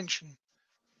apply tension.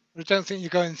 But I don't think you're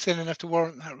going thin enough to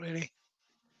warrant that, really.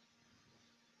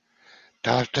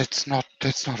 No, it's not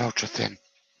ultra thin.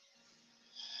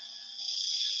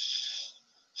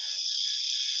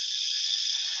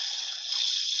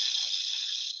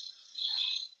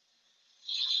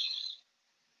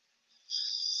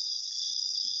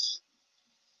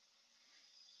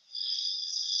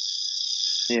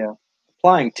 Yeah.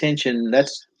 Applying tension,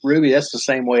 that's Ruby, that's the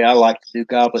same way I like to do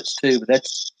goblets too, but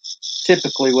that's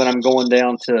typically when I'm going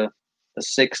down to the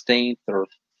 16th or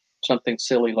something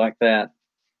silly like that.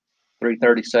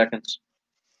 3/30 seconds.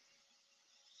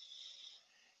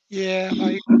 Yeah,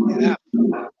 yeah.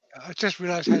 I just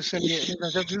realised how silly it is.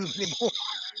 I don't do them anymore.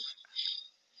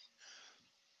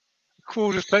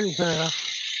 Quarter's plenty fair enough.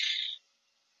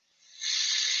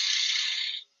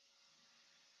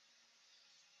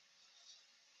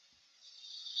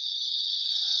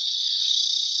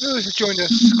 Lewis has joined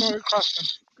us. Scott Craftsman.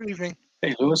 Good evening.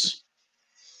 Hey, Lewis.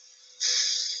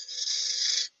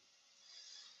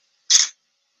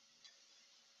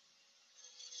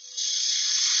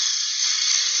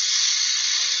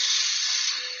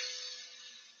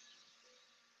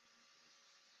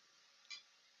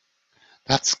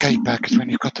 That skate back is when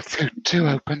you've got the flute too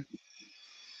open.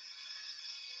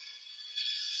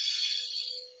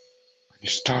 When you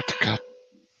start to cut.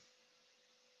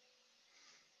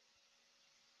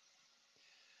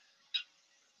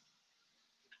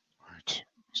 Right,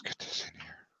 let's get this in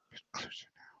here. A bit closer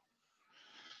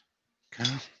now.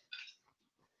 Okay.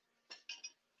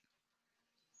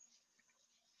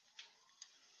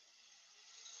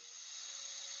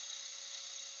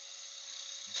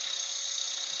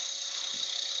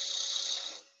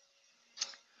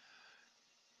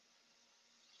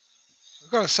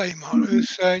 I've got to say, Mark,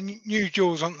 there's new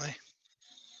jaws, aren't they?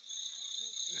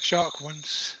 The shark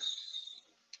ones.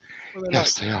 What are they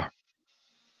Yes, like? they are.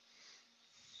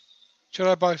 Shall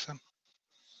I buy some?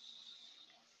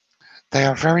 They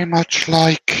are very much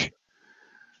like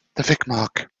the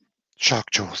Vicmark shark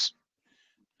jaws.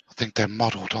 I think they're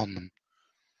modelled on them.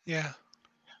 Yeah.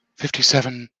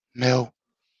 57 mil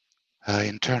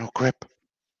internal grip,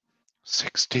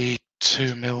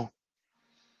 62 mil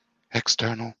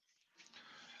external.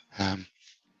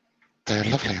 They're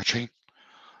lovely, actually.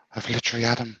 I've literally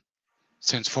had them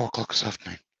since 4 o'clock this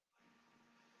afternoon.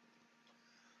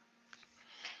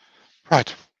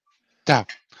 Right. Now,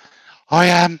 I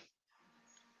am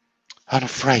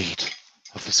unafraid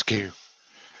of the skew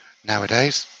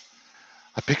nowadays.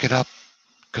 I pick it up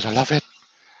because I love it.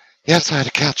 Yes, I had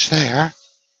a catch there,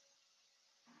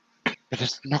 but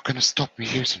it's not going to stop me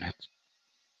using it.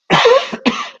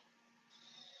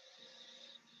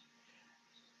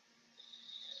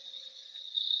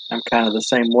 I'm kind of the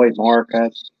same way, Mark.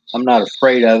 I'm not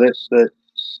afraid of it, but at the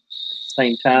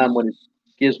same time, when it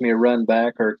gives me a run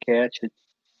back or a catch, it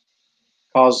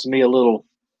causes me a little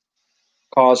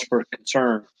cause for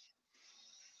concern.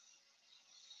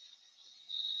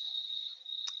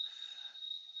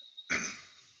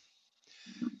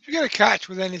 If you get a catch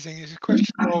with anything, it's a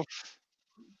question of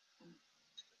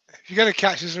if you get a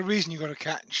catch, there's a reason you got a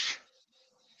catch.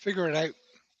 Figure it out.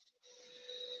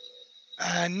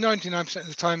 And 99% of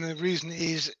the time, the reason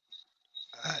is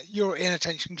your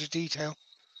inattention to detail.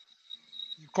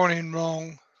 You've gone in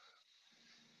wrong.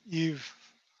 You've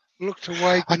looked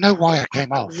away. I know why I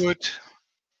came At off. wood.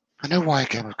 I know why I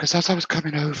came off, because as I was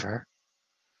coming over,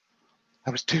 I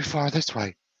was too far this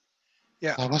way.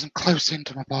 Yeah. I wasn't close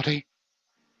into my body.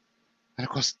 And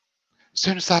of course, as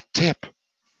soon as that tip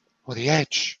or the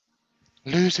edge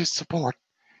loses support,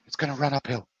 it's going to run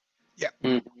uphill. Yeah.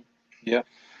 Mm-hmm. Yeah.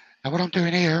 Now what I'm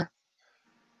doing here,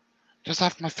 just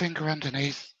have my finger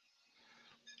underneath,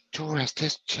 jaw rest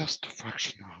is just a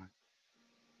fraction high.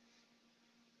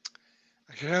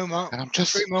 As you know, Mark, And I'm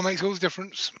just, treatment makes all the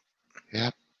difference. yeah.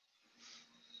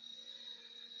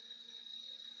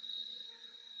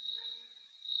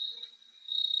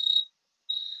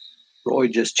 Roy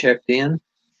just checked in.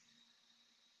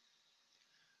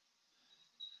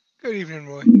 Good evening,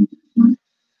 Roy.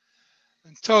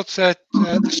 And Todd said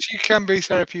the skew can be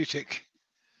therapeutic.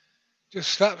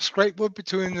 Just scrape wood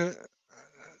between the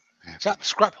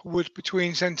scrap wood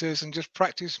between centres and just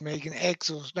practice making eggs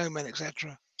or snowmen,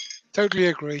 etc. Totally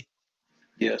agree.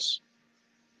 Yes.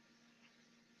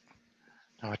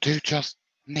 Now I do just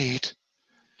need to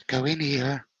go in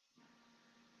here.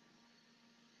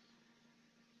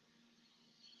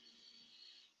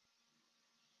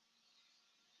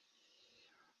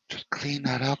 Just clean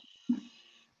that up.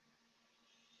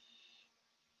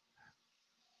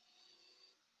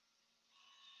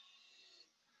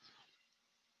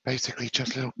 Basically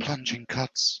just little plunging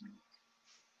cuts.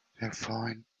 They're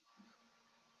fine.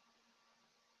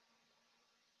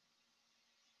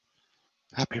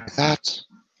 Happy with that.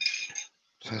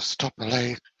 So stop the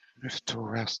lathe, move the tool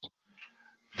rest.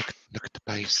 Look at the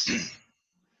base.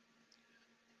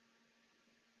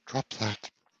 Drop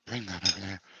that, bring that over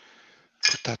there.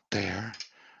 Put that there.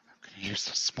 I'm going to use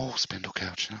the small spindle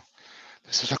couch now.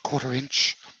 This is a 1/4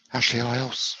 inch Ashley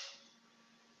Isles.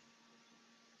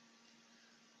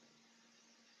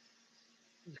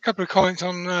 A couple of comments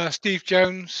on Steve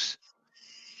Jones.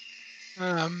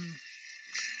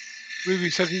 Ruby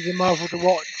said he's a marvel to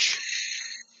watch.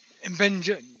 And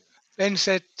Ben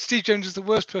said Steve Jones is the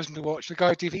worst person to watch, the guy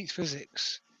who defeats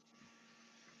physics.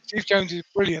 Steve Jones is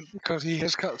brilliant because he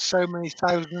has cut so many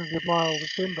thousands of miles of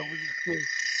timber with his crew.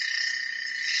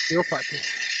 Your practice.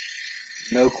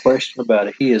 No question about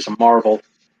it. He is a marvel.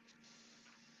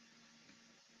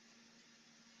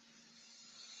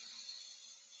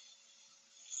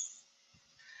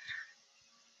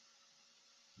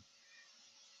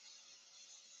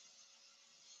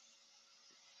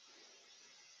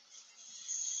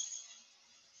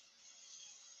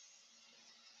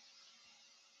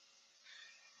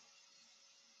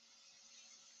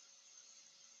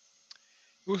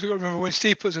 You also got to remember when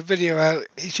Steve puts a video out,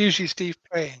 it's usually Steve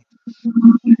playing.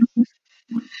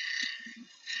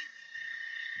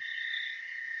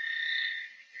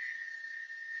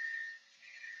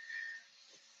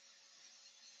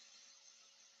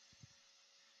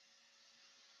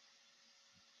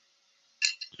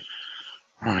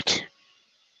 Right.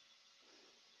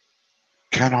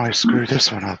 Can I screw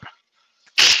this one up?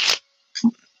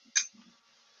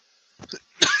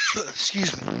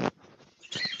 Excuse me.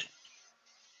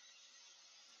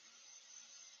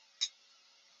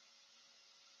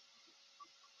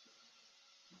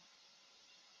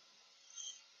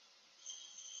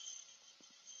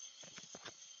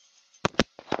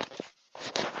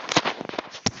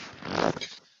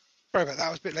 Sorry about that, I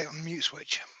was a bit late on the mute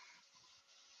switch.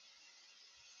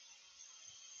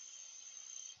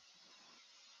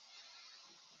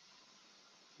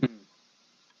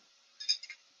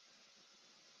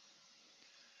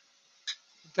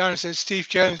 Darren says Steve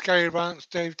Jones, Gary Rance,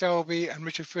 Dave Delby, and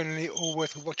Richard Finley all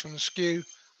worth a watch on the skew.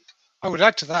 I would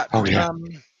add to that Oh, yeah.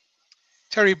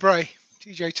 Terry Bray,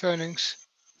 TJ Turnings,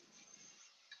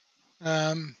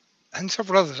 and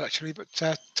several others actually, but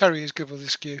Terry is good with the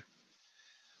skew.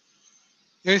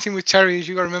 The only thing with Terry is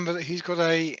you got to remember that he's got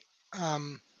a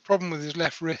problem with his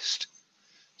left wrist,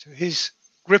 so his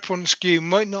grip on the skew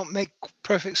might not make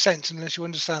perfect sense unless you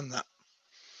understand that.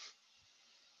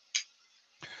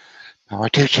 Now, I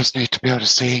do just need to be able to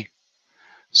see.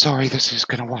 Sorry, this is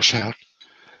going to wash out,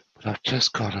 but I've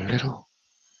just got a little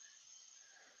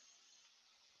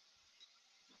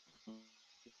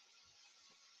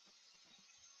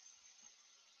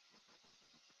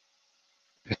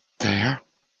bit there.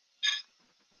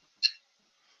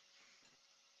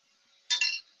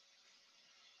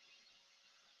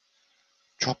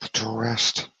 Drop it to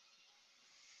rest.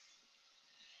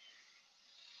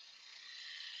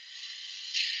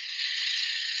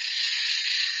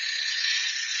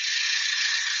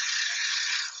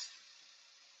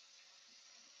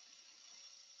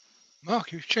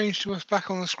 Mark, you've changed to us back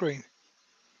on the screen.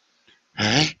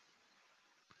 Hey?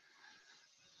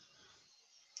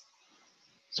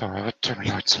 Sorry, I would turn my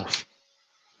lights off.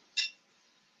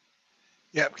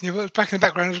 Yeah, can you put us back in the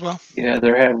background as well? Yeah,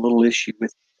 they're having a little issue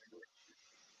with.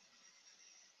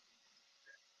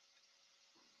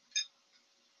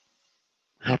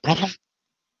 No problem?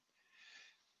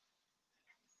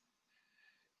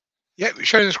 Yep,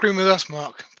 sharing the screen with us,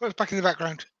 Mark. Put us back in the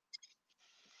background.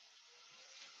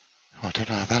 Oh, I don't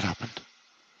know how that happened.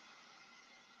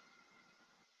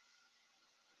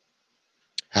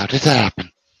 How did that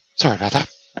happen? Sorry about that.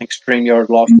 I think StreamYard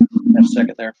lost a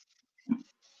second there.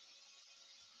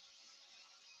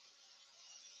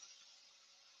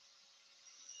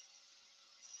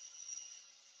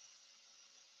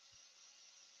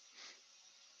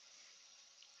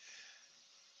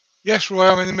 Yes, Roy,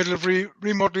 I'm in the middle of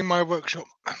remodeling my workshop.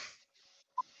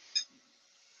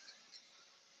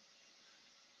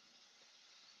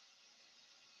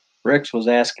 Rex was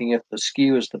asking if the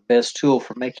skew is the best tool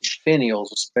for making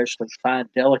finials, especially fine,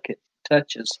 delicate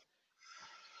touches.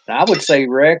 And I would say,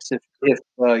 Rex, if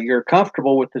you're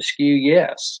comfortable with the skew,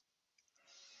 yes.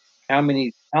 How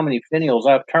many finials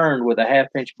I've turned with a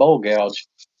half-inch bowl gouge?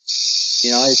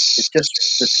 You know, it's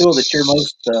just the tool that you're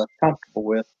most comfortable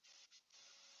with.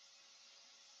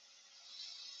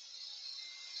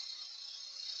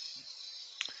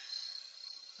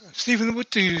 Stephen the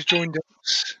Woodturning has joined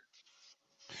us.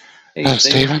 Hey, Hello,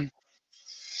 Steve. Stephen.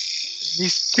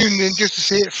 He's tuned in just to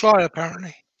see it fly,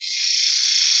 apparently.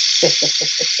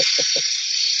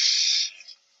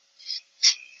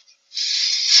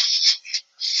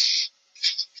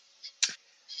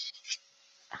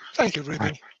 Thank you, Ruby.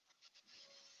 Right.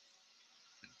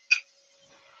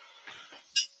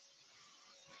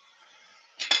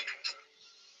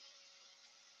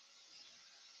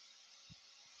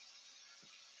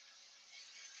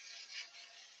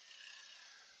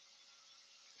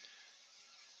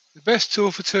 The best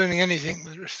tool for turning anything,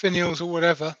 whether it's finials or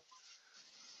whatever,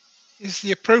 is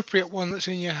the appropriate one that's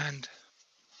in your hand.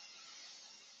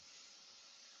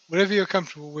 Whatever you're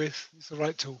comfortable with is the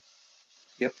right tool.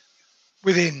 Yep.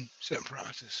 Within certain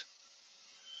parameters.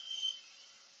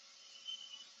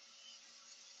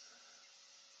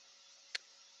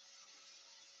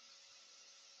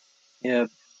 Yeah.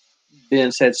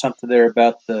 Ben said something there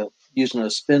about the using a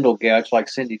spindle gouge like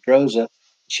Cindy Droza.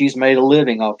 She's made a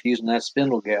living off using that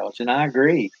spindle gouge, and I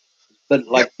agree. But Yep.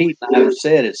 like Pete and I have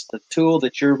said, it's the tool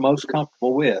that you're most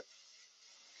comfortable with.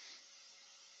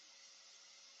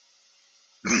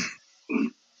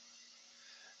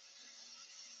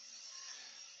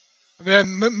 I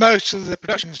mean, most of the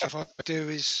production stuff I do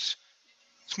is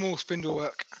small spindle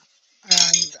work,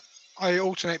 and I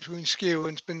alternate between skew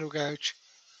and spindle gouge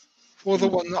for the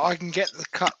one that I can get the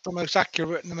cut the most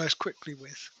accurate and the most quickly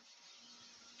with.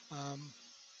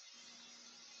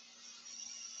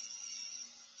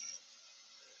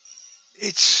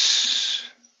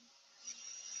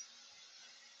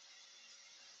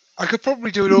 I could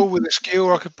probably do it all with a skew,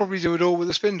 or I could probably do it all with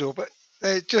a spindle, but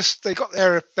they got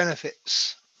their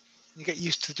benefits. You get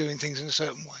used to doing things in a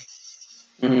certain way.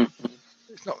 Mm-hmm.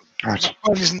 It's not Right.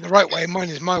 mine isn't the right way. Mine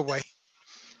is my way.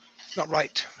 It's not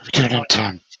right. We're doing it on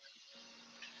time.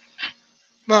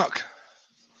 Mark,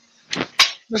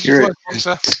 this is You're my at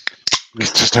sponsor.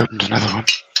 He's just opened another one.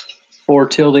 4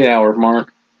 till the hour,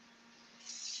 Mark.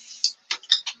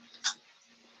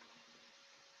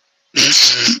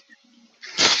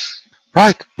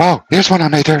 Right. Wow. Here's one I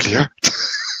made earlier.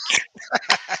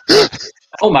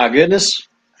 Oh my goodness!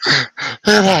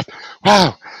 Hear that?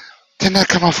 Wow. Didn't that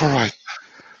come off all right?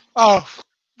 Oh,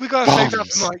 we gotta save that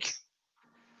Bombs. for Mike.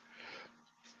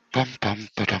 Bum bum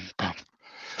ba-dum bum.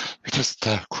 We just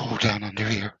crawl down under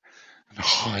here and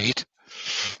hide.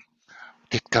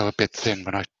 Did go a bit thin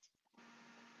when I.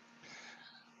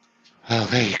 Oh,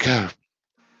 there you go.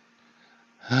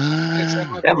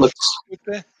 That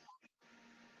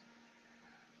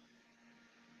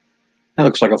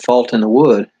looks like a fault in the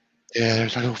wood. Yeah,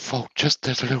 there's a little fault.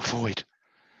 There's a little void.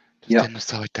 Just in the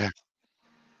side there.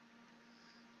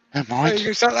 Never So mind. you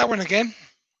can start that one again.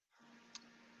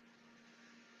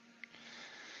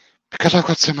 Because I've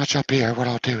got so much up here, what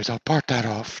I'll do is I'll part that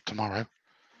off tomorrow,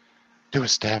 do a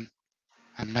stem,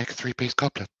 and make a 3-piece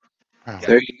goblet. Wow.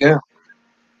 There you go.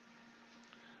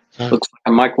 So, looks like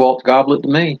a Mike Walt goblet to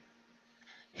me.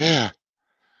 Yeah.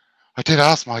 I did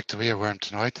ask Mike to earworm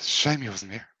tonight. It's a shame he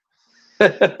wasn't here.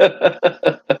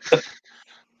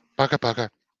 Bugger.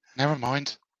 Never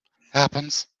mind.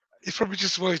 Happens. It's probably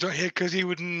just why he's not here, because he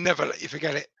would never let you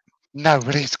forget it. No,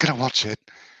 but he's going to watch it.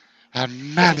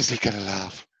 And man, is he going to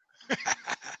laugh.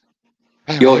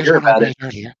 Anyway, You'll hear about it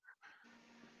earlier,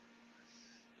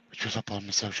 which was up on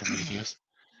the social medias.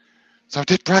 So I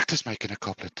did practice making a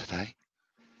goblet today.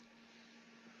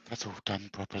 That's all done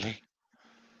properly.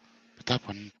 But that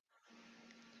one,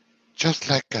 just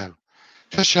let go.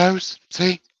 Just shows,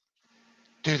 see?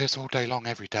 Do this all day long,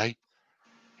 every day.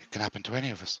 It can happen to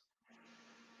any of us.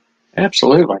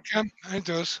 Absolutely. Yeah, it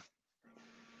does.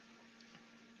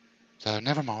 So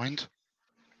never mind.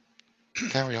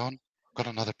 Carry on. Got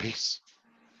another piece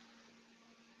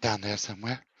down there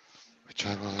somewhere, which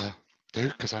I will do,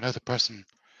 because I know the person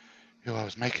who I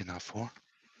was making that for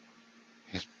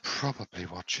is probably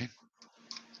watching.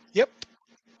 Yep.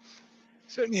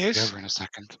 Certainly Be is. over in a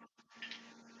second.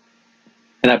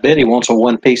 And I bet he wants a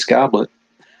 1-piece goblet.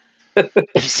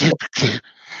 He's super cute.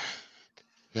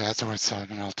 Yeah, that's all right,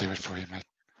 Simon. I'll do it for you, mate.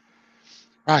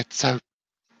 Right, so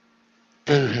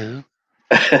boo-hoo.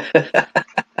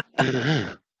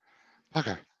 Boo-hoo.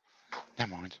 Bugger.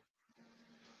 Never mind.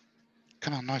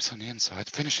 Come on, nice on the inside.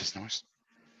 Finish is nice.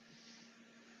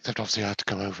 Except obviously I had to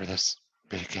go over this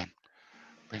bit again.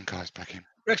 Bring guys back in.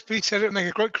 Rex P said it would make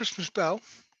a great Christmas bell.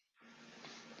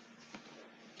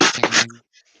 Ding-a-ling.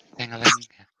 Ding-a-ling.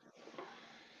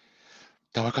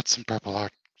 So I got some purple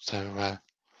art, so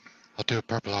I'll do a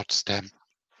purple art stem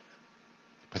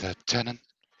with a tenon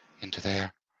into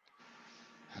there,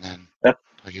 and then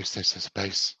I'll use this as a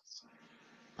base.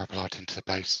 Purple art into the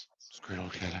base, screw it all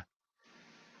together.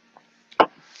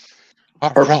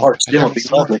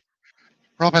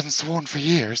 Rob hasn't sworn for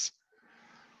years.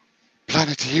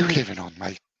 Planet are you living on,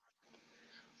 mate?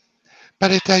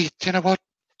 But you know what?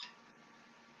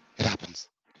 It happens.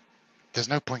 There's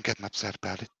no point getting upset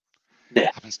about it. Yeah.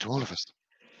 It happens to all of us.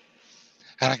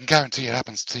 And I can guarantee it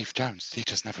happens to Steve Jones. He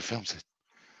just never films it.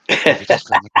 If he does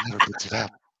film it, he never puts it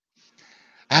out.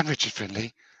 And Richard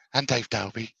Finley and Dave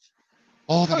Dalby.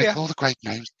 All the great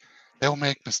names. They all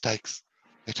make mistakes.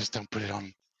 They just don't put it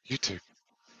on YouTube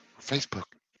or Facebook.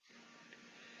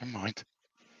 Never mind.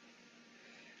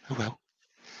 Who will?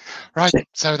 Right,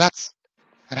 so that's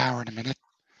an hour and a minute.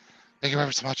 Thank you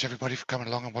ever so much, everybody, for coming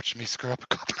along and watching me screw up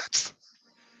a goblets.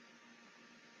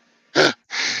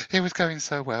 It was going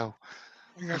so well.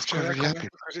 I'm going I was to share quite that really comment happy.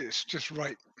 because it's just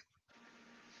right.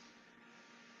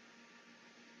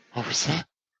 What was that?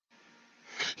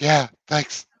 Yeah,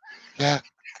 thanks. Yeah,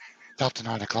 it's up to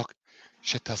 9 o'clock.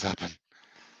 Shit does happen.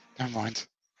 Never mind.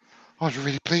 I was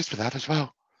really pleased with that as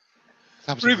well.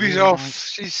 That was a Ruby's really off.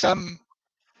 nice.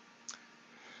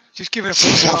 She's giving a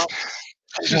full She's off. stop.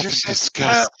 She's She off in just said,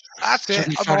 disgust. that's She'll it.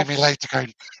 be I'm phoning off. me later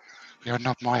going, "You're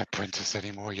not my apprentice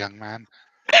anymore, young man."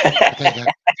 But there you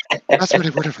go. That's what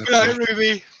it would have looked Good night, like.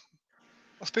 Ruby.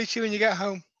 I'll speak to you when you get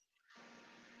home.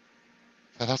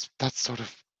 So that's sort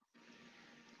of.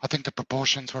 I think the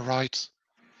proportions were right.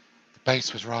 The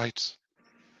base was right.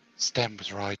 Stem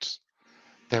was right.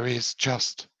 There is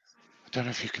just. I don't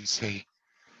know if you can see.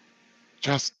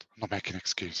 Just. I'm not making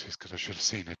excuses because I should have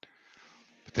seen it.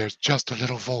 But there's just a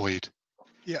little void.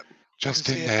 Yep. Just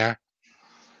can in see it. there.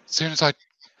 As soon as I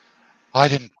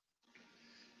didn't.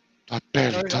 I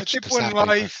barely I touched did the one sandpaper.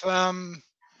 live a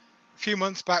few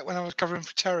months back when I was covering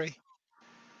for Terry.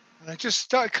 And I just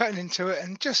started cutting into it,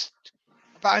 and just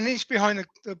about an inch behind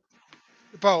the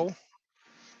bowl,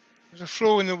 there's a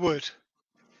flaw in the wood.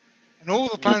 And all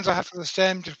the plans I had for the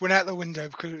stem just went out the window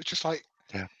because it was just like,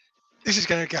 Yeah. this is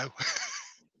going to go.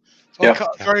 So I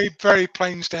cut a very, very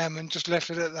plain stem and just left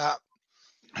it at that.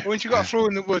 But once you've got a flaw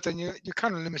in the wood, then you're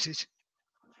kind of limited.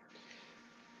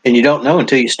 And you don't know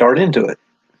until you start into it.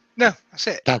 No, that's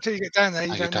it. No. Until you get down there, you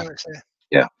No, don't know don't. it's there.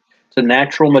 Yeah. It's a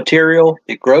natural material.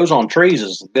 It grows on trees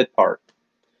is the good part.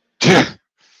 Yeah.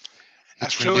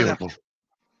 That's It's true enough. renewable.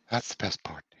 That's the best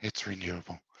part. It's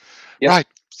renewable. Yep. Right.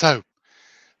 So,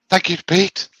 thank you to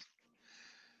Pete.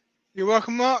 You're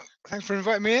welcome, Mark. Thanks for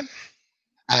inviting me in.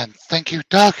 And thank you,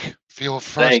 Doug, for your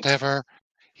first Thanks. ever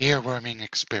earworming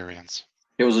experience.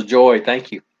 It was a joy.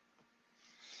 Thank you.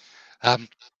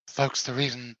 Folks, the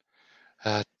reason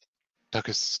Doug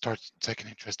has started taking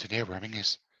interest in earworming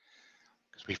is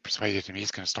because we've persuaded him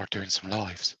he's going to start doing some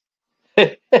lives.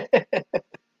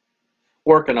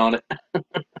 Working on it.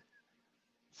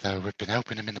 So we've been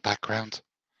helping him in the background,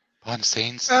 behind the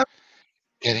scenes,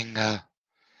 getting the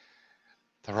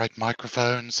right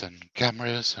microphones and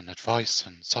cameras and advice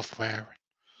and software.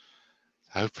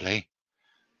 Hopefully,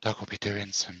 Doug will be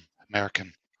doing some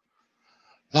American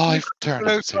live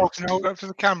turning series. And hold up to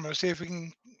the camera, see if we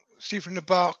can see from the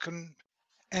bark and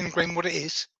end grain what it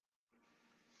is.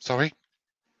 Sorry?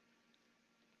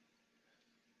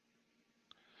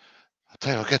 I'll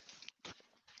tell you, I'll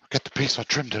get the piece I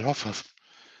trimmed it off of,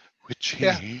 which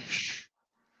is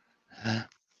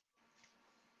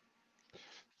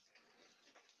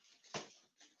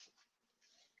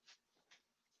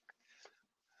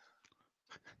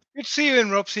Good to see you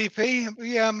in, Rob CP.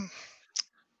 We hope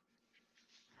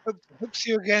to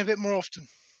see you again a bit more often.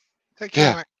 Take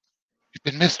care, mate. You've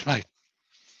been missed, mate.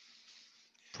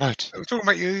 Right. I was talking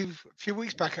about you a few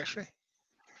weeks back, actually.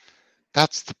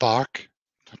 That's the bark.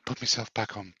 I'll put myself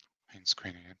back on main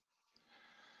screen again.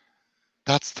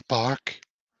 That's the bark.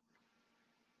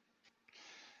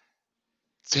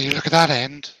 See, look at that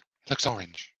end. It looks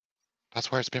orange.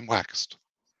 That's where it's been waxed.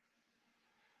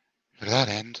 Look at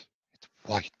that end. It's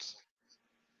white.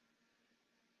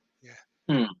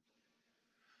 Yeah.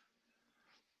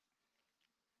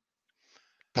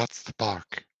 That's the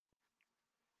bark.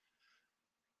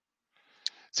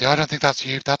 See, I don't think that's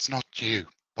you. That's not you,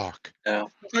 bark. No.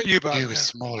 Not you, bark. You is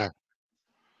smaller.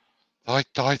 I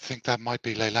think that might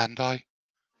be Leylandi.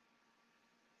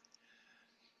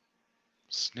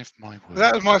 Sniff my word.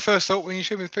 That was my first thought when you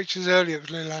showed me the pictures earlier of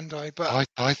Leylandi, but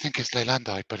I think it's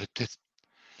Leylandi, but it's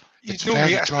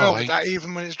normally very smell dry. that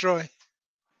even when it's dry.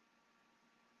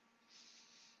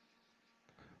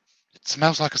 It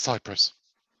smells like a cypress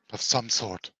of some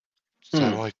sort.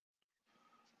 So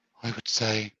I would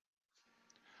say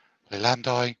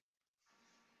Leylandi,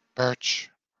 birch,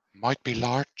 might be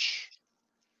larch.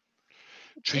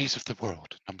 Trees of the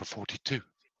World, number 42,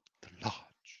 the larch.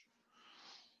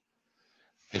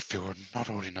 If you're not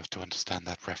old enough to understand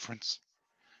that reference,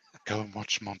 go and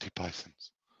watch Monty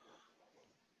Python's.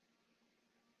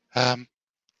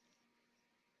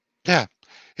 Yeah,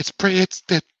 it's pretty.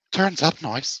 It turns up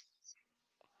nice.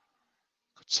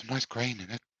 Got some nice grain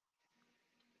in it.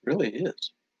 Really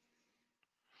is.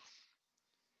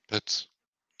 But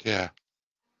yeah,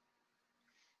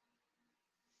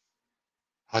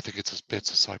 I think it's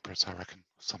a cypress, I reckon,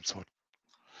 of some sort.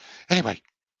 Anyway,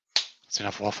 that's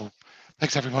enough waffle.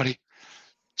 Thanks everybody.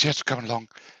 Cheers for coming along.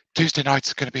 Tuesday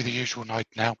night's going to be the usual night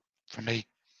now for me.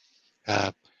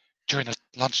 During the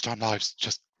lunchtime lives,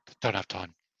 just don't have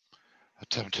time.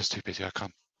 I'm just too busy. I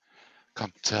can't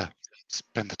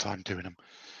spend the time doing them.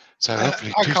 So Uh,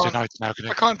 hopefully I Tuesday can't. night's now I going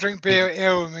to can't drink beer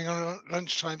ale with me on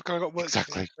lunchtime because I've got work to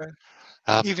exactly. do.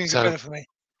 So evenings are So better for me.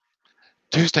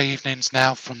 Tuesday evenings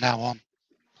now from now on,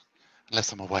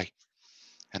 unless I'm away,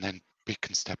 and then Pete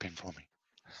can step in for me.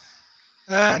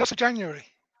 Not for January.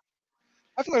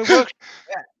 I haven't got a workshop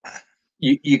yet.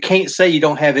 You can't say you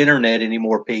don't have internet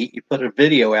anymore, Pete. You put a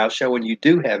video out showing you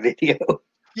do have video.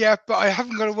 Yeah, but I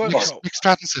haven't got a workshop. Nick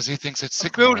Stratton says he thinks it's I'm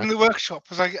Sycamore. building the workshop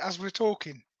as we're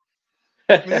talking.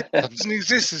 I mean, it doesn't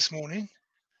exist this morning.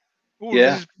 All of it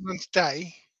has been done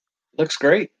today. Looks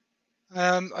great.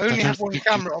 I only don't have one think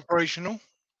you- camera operational.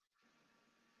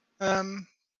 Yeah,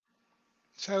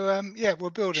 we're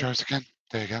building. Show us again.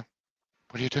 There you go.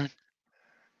 What are you doing?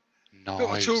 Got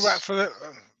my tool rack Nice. for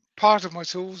part of my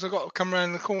tools. I've got to come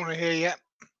around the corner here yet.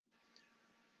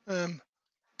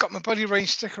 Got my body range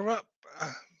sticker up.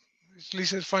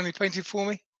 Lisa's finally painted for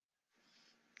me.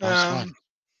 Nice one.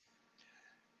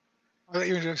 I'll let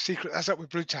you into a secret. That's up with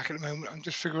blue tack at the moment. I'm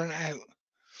just figuring it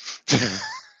out.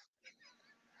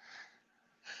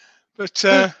 But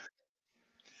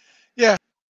yeah.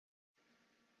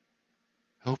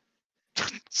 Oh,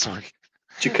 sorry.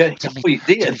 Did you cut? Didn't You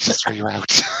did. mean to throw you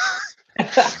out.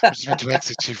 I was meant to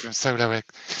exit you from solo.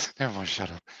 Never mind,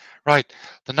 shut up. Right,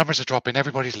 the numbers are dropping.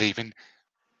 Everybody's leaving.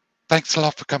 Thanks a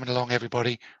lot for coming along,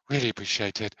 everybody. Really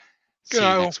appreciate it. See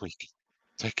you next week.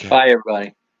 Take care. Bye,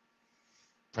 everybody.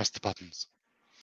 Press the buttons.